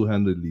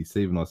single-handedly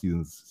saving our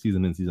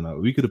season in, season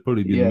out. We could have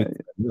probably been yeah.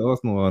 mid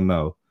Arsenal are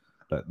now.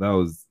 Like that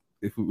was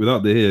if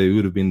without the hair, he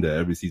would have been there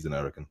every season,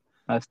 I reckon.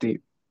 That's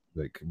deep.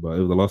 Like, but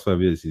over the last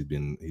 5 years, he's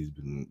been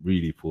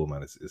really poor,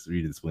 man. It's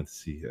really disappointing to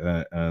see,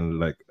 and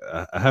like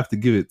I have to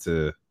give it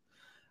to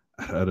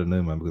I don't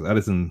know, man, because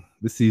Allison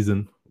this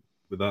season,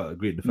 without a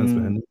great defense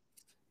for Mm, Henry,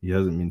 he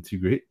hasn't been too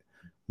great.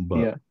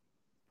 But yeah,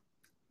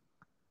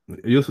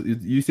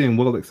 You saying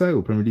World XI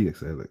or Premier League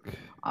XI? Like,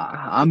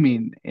 I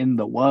mean, in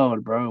the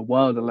world, bro,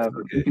 world 11.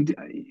 We okay, can do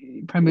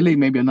Premier League.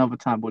 Maybe another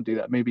time we'll do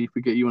that. Maybe if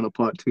we get you on a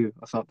part two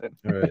or something.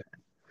 all right.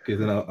 Okay,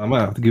 then I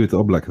might have to give it to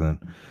Oblak then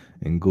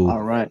in goal.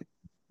 All right.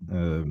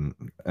 And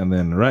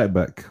then right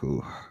back.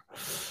 Oh,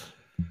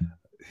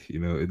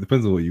 it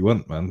depends on what you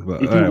want, man.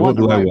 But If all you right, what want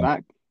a do I right want?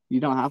 back, you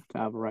don't have to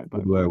have a right What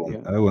back, do I but want?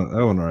 yeah. I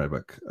want a right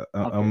back.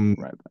 Okay,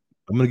 right back.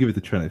 I'm gonna give it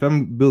to Trent. If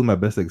I'm building my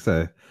best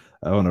XI,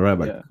 I want a right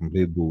back Yeah. that can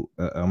play the ball.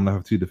 I'm gonna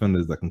have two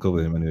defenders that can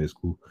cover him anyway. It's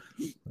cool.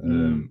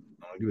 I'm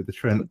gonna give it to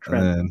Trent, So and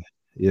Trent. then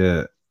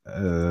yeah,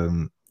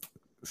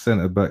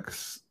 centre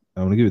backs.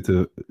 I'm gonna give it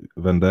to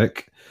Van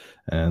Dijk,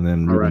 and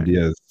then All Ruben right.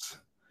 Diaz,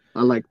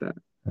 I like that.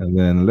 and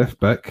then left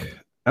back.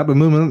 At the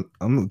moment,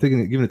 I'm not giving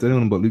it to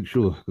anyone but Luke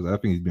Shaw because I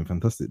think he's been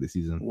fantastic this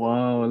season.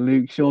 Whoa,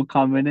 Luke Shaw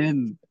coming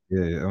in.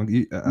 Yeah, yeah.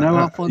 No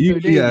Alfonso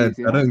Usually Davies,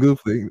 I yeah? don't go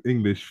for the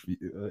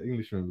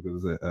Englishmen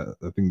because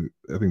I think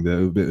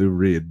they're a bit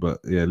overrated. But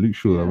yeah, Luke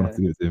Shaw, I want Yeah.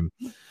 to give it to him.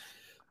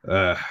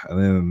 And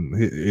then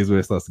here's where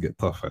it starts to get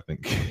tough. I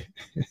think.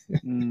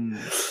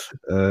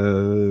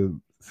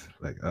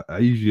 Like I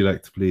usually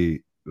like to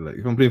play like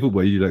if I'm playing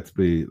football, I usually like to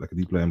play like a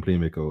deep line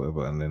playmaker or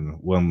whatever, and then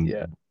one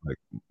Yeah. like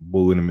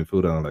ball winning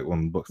midfielder and like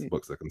one box to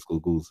box that can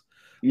score goals.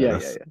 Like, Yeah,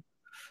 that's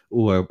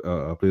or I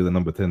play with the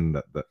number 10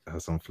 that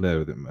has some flair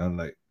with him. And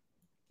like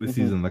this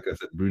season, like I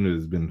said, Bruno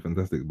has been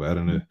fantastic, but I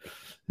don't know,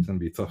 it's gonna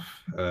be tough.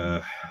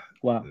 Wow.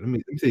 Let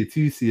me say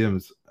two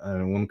CMs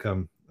and one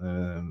cam,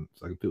 so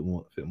I can fit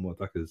more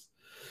attackers.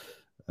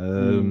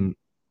 Two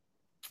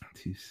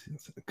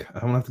CMs.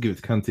 I'm gonna have to give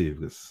it to Kante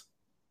because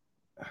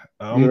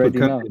I'm You gonna put already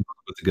Kante know. and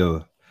Pogba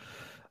together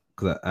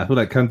because I feel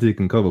like Kante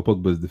can cover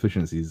Pogba's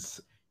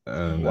deficiencies.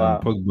 And Wow.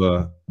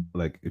 Pogba,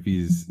 like if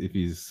he's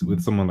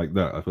with someone like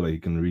that, I feel like he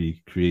can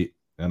really create.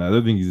 And I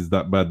don't think he's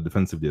that bad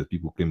defensively as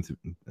people claim to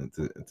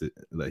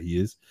that he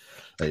is.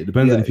 Like, it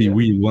depends on Yeah, if he yeah.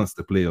 really wants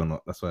to play or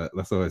not. That's how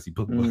I see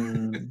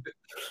Pogba.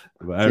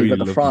 But I So you got really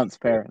the love. France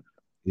pairing.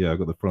 Yeah, I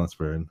got the France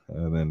pairing,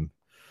 and then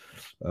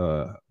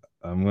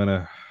I'm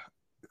gonna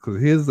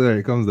because here's where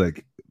it comes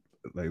like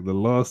the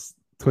last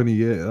 20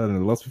 years, I don't know,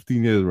 the last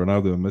 15 years,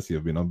 Ronaldo and Messi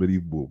have been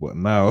unbelievable. But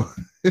now,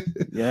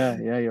 Yeah,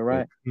 you're like,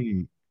 right.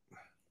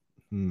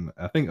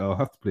 I think I'll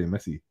have to play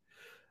Messi.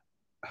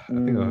 I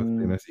think I'll have to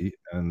play Messi,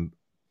 and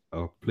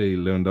I'll play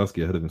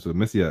Lewandowski ahead of him. So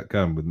Messi at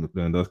cam with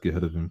Lewandowski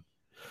ahead of him.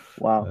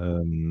 Wow.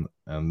 And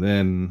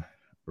then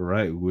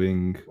right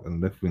wing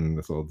and left wing.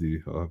 That's what I'll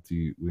do. I'll have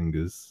two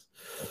wingers.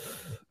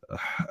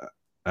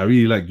 I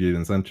really like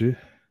Jadon Sancho.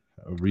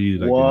 I really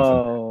like Jadon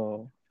Sancho.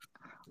 Whoa.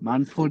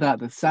 Man pulled out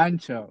the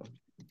Sancho.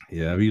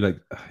 Yeah, I really like.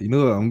 You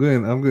know what? I'm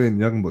going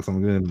young bucks.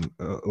 I'm going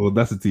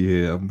audacity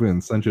here. I'm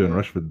going Sancho and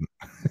Rashford.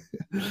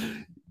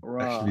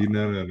 Actually,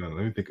 no.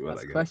 Let me think about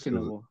That's that again.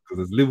 questionable. Because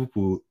there's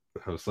Liverpool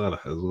have Salah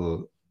as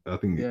well. I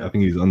think Yeah.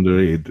 he's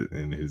underrated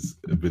in his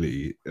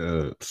ability.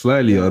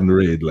 Slightly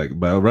underrated. Like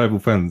by rival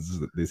fans,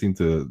 they seem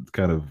to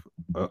kind of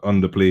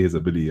underplay his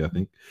ability. I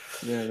think.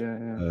 Yeah. I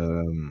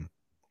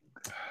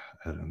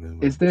don't know. Man.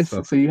 Is this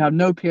so? You have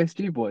no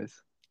PSG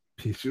boys?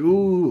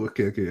 Oh,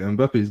 okay.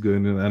 Mbappe is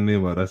going in and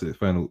Neymar. That's it.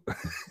 Final.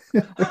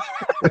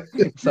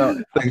 So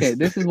okay,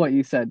 this is what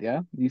you said.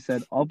 Yeah, you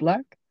said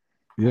Oblak,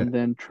 and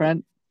then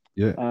Trent,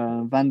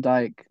 Van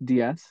Dijk,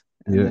 Diaz,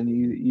 and then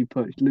you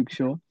put Luke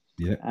Shaw.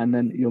 Yeah. And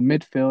then your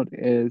midfield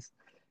is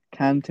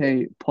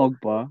Kante,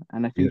 Pogba,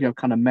 and I think you have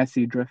kind of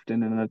Messi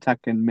drifting and an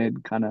attacking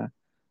mid kind of.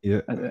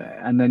 Yeah.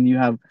 And then you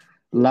have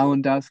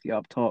Lewandowski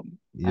up top,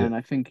 and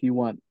I think you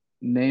want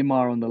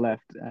Neymar on the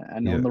left,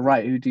 and on the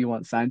right, who do you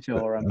want, Sancho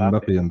or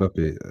Mbappe?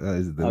 Mbappe. That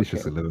is a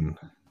delicious 11.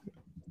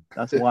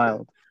 That's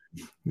wild.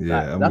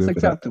 Yeah, that's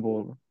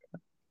acceptable.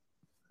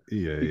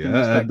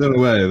 Yeah. I don't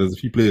know why there's a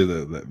few players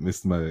that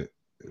missed my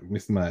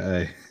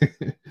eye.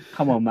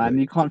 Come on, man!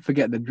 You can't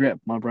forget the drip,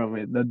 my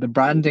brother. The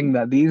branding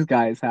that these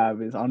guys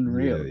have is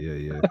unreal.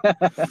 Yeah.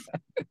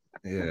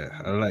 Yeah,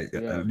 I like.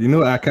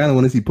 I kind of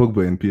want to see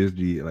Pogba in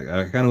PSG. Like,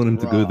 I kind of want him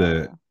to go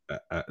there,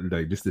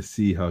 like just to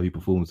see how he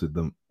performs with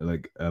them.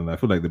 Like, and I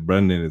feel like the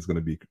branding is going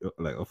to be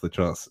like off the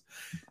charts.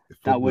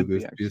 If that would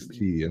goes be to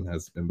PSG and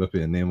has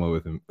Mbappe and Neymar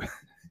with him.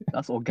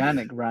 That's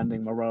organic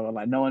branding, my brother.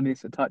 Like, no one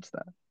needs to touch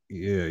that.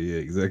 Yeah,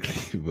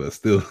 exactly. But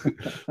still,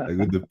 like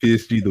with the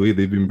PSG, the way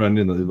they've been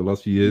branding over the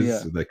last few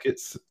years, with their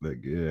kits, like,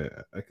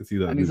 I can see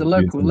that. And he's a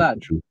local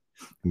lad.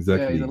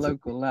 Exactly. Yeah, he's a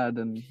local lad,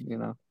 and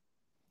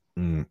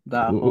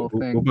that whole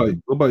thing.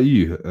 What about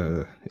you?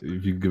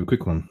 If you could give a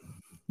quick one.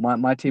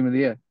 My team of the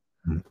year.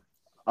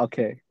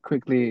 Okay,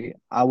 quickly,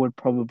 I would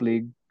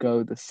probably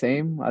go the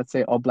same. I'd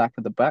say Oblak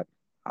at the back.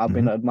 I've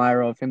been an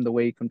admirer of him, the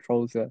way he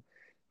controls the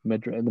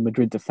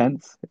Madrid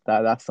defense.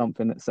 That's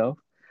something itself.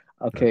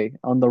 Okay,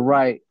 on the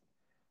right,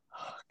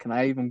 can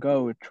I even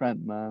go with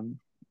Trent, man?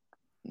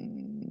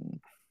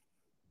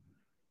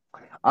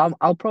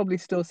 I'll probably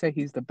still say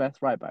he's the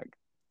best right back,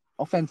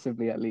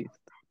 offensively at least.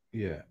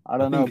 Yeah, I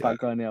don't know about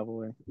going the other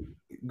way.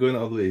 Going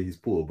the other way, he's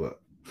poor, but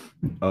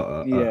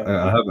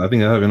I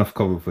think I have enough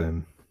cover for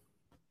him.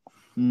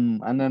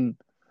 And then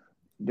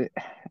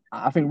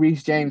I think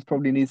Reece James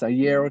probably needs a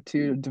year or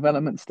two of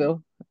development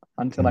still.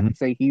 until I can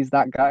say he's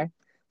that guy.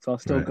 So I'll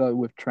still Right. go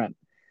with Trent.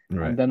 And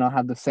Right. then I'll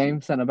have the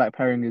same centre back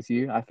pairing as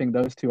you. I think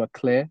those two are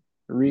clear,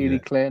 really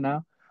Yeah. clear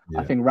now.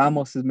 I Yeah. think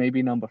Ramos is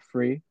maybe number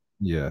 3.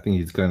 Yeah. I think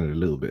he's kind of a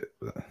little bit,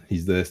 but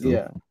he's there still.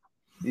 Yeah,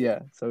 yeah.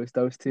 So it's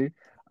those two.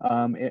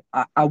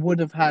 I would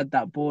have had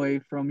that boy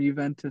from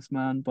Juventus,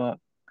 man, but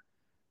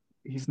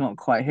he's not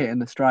quite hitting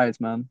the strides,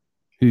 man.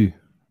 Who?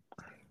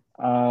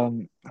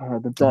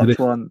 The Dutch Delicht.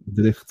 one.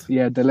 Delicht.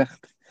 Yeah, De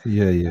Ligt.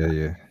 Yeah. Yeah.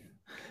 Yeah.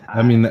 I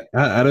I, mean,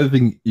 I don't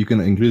think you can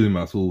include him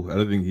at all. I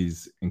don't think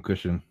he's in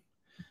question.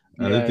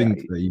 I don't yeah,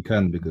 think that you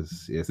can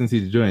because since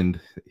he's joined,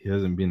 he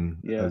hasn't been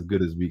yeah, as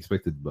good as we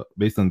expected. But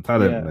based on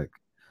talent, yeah, like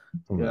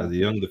yeah, as a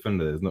young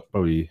defender, there's not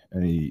probably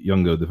any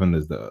younger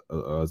defenders that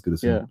are as good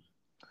as him. yeah.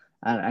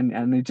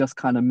 And they just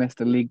kind of missed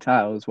the league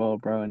title as well,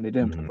 bro, and they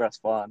didn't Mhm. progress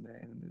far in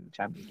the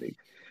Champions League.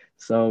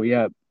 So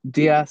yeah,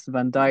 Diaz,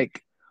 Van Dijk.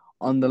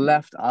 On the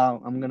left,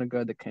 I'm gonna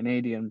go the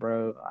Canadian,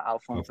 bro,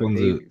 Alphonso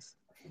Alfonso, Davies.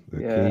 Yeah,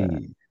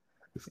 okay,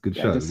 it's a good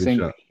yeah, I shot. just Good think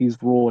shot. he's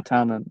raw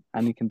talent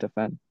and he can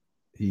defend.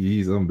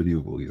 He's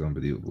unbelievable. He's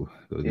unbelievable.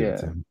 Gotta give it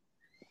to Yeah.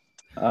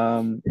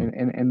 him.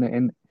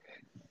 In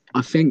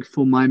I think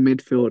for my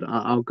midfield,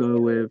 I'll go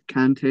with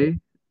Kante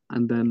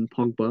and then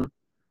Pogba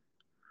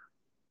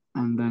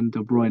and then De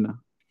Bruyne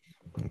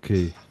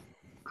Okay,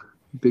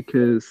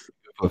 because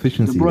De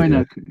efficiency there.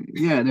 Bruyne,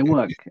 yeah, they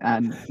work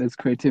and there's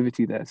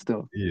creativity there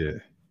still. Yeah,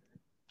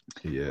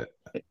 yeah.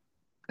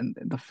 And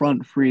the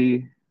front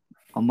three,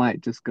 I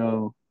might just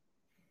go.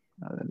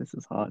 This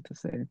is hard to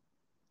say.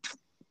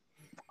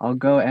 I'll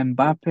go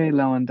Mbappe,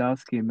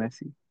 Lewandowski, and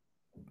Messi.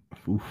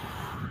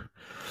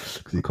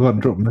 Because you can't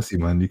drop Messi,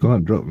 man. You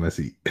can't drop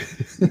Messi.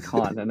 You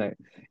can't, I know.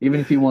 Even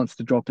if he wants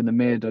to drop in the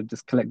mid or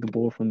just collect the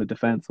ball from the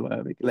defense or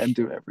whatever, let him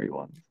do whatever he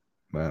wants.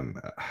 Man,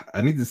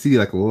 I need to see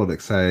like a lot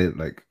of side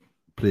like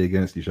play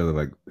against each other.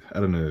 Like I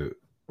don't know,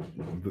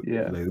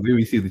 Yeah, like the way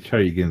we see the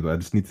charity games. But I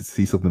just need to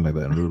see something like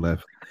that in real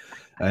life.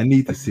 I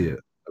need to see it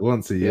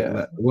once a year, yeah.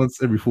 like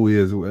once every 4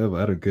 years or whatever.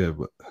 I don't care,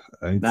 but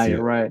I need to Now see you're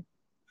it. right.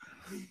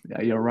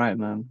 Yeah, you're right,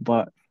 man.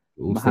 But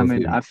It all starts Mohammed,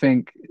 getting. I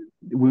think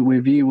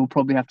with you, we'll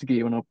probably have to get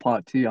you on a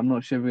part 2. I'm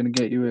not sure if we're gonna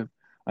get you with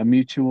a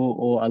mutual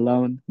or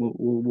alone.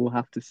 We'll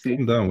have to see.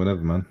 Come down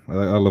whenever, man. I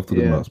love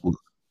talking Yeah, about sports.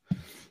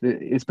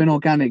 it's been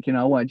organic.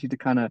 I wanted you to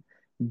kind of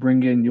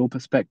bring in your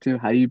perspective,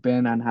 how you've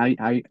been, and how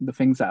the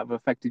things that have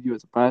affected you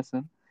as a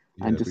person,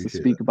 Yeah, and just to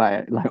appreciate that. speak about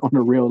it like on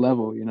a real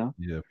level.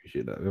 Yeah,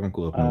 appreciate that. We haven't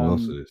caught up in a while,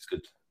 so Um, it's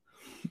good.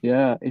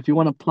 yeah, if you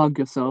want to plug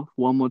yourself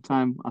one more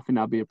time, I think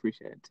that'd be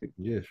appreciated too.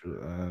 Yeah,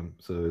 sure.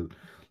 So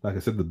like I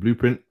said, the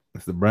blueprint,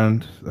 that's the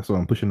brand. That's what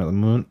I'm pushing at the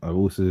moment. I've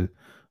also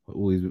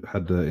always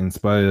had the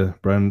Inspire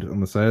brand on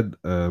the side.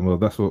 Well,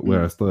 that's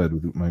where I Mm, started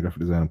with my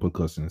graphic design and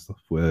podcasting and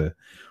stuff, where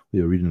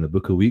we were reading a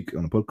book a week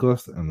on a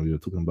podcast and we were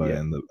talking about it yeah.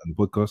 in the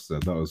podcast.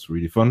 And that was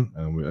really fun.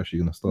 And we're actually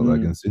gonna start that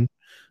Mm. again soon.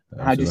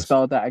 How do So you that's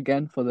spell that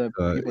again for the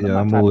people that yeah,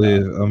 might I'm type all that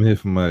up? here. I'm here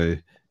for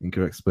my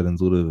incorrect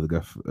spellings all over the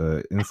gaff.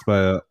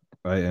 Inspire,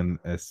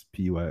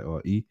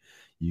 INSPYRE,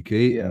 UK,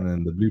 Yeah. and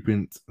then the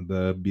blueprint,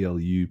 the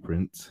BLU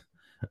print.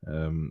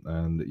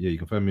 And yeah, you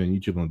can find me on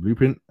YouTube on the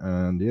blueprint,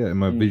 and yeah, in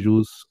my Mm.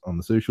 visuals on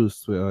the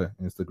socials, Twitter,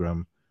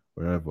 Instagram,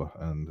 wherever,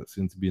 and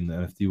soon to be in the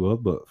NFT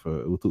world. But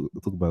we'll talk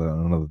about that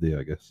on another day,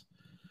 I guess.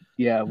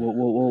 Yeah,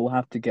 we'll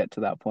have to get to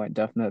that point,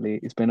 definitely.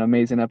 It's been an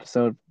amazing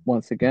episode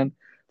once again.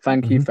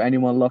 Thank you Mhm. for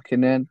anyone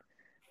locking in.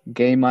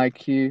 Game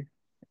IQ.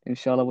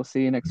 Inshallah, we'll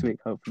see you next week,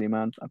 hopefully,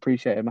 man. I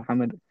appreciate it,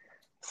 Mohammed.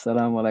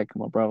 Assalamu alaikum,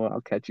 my brother.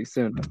 I'll catch you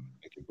soon.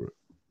 Thank you, bro.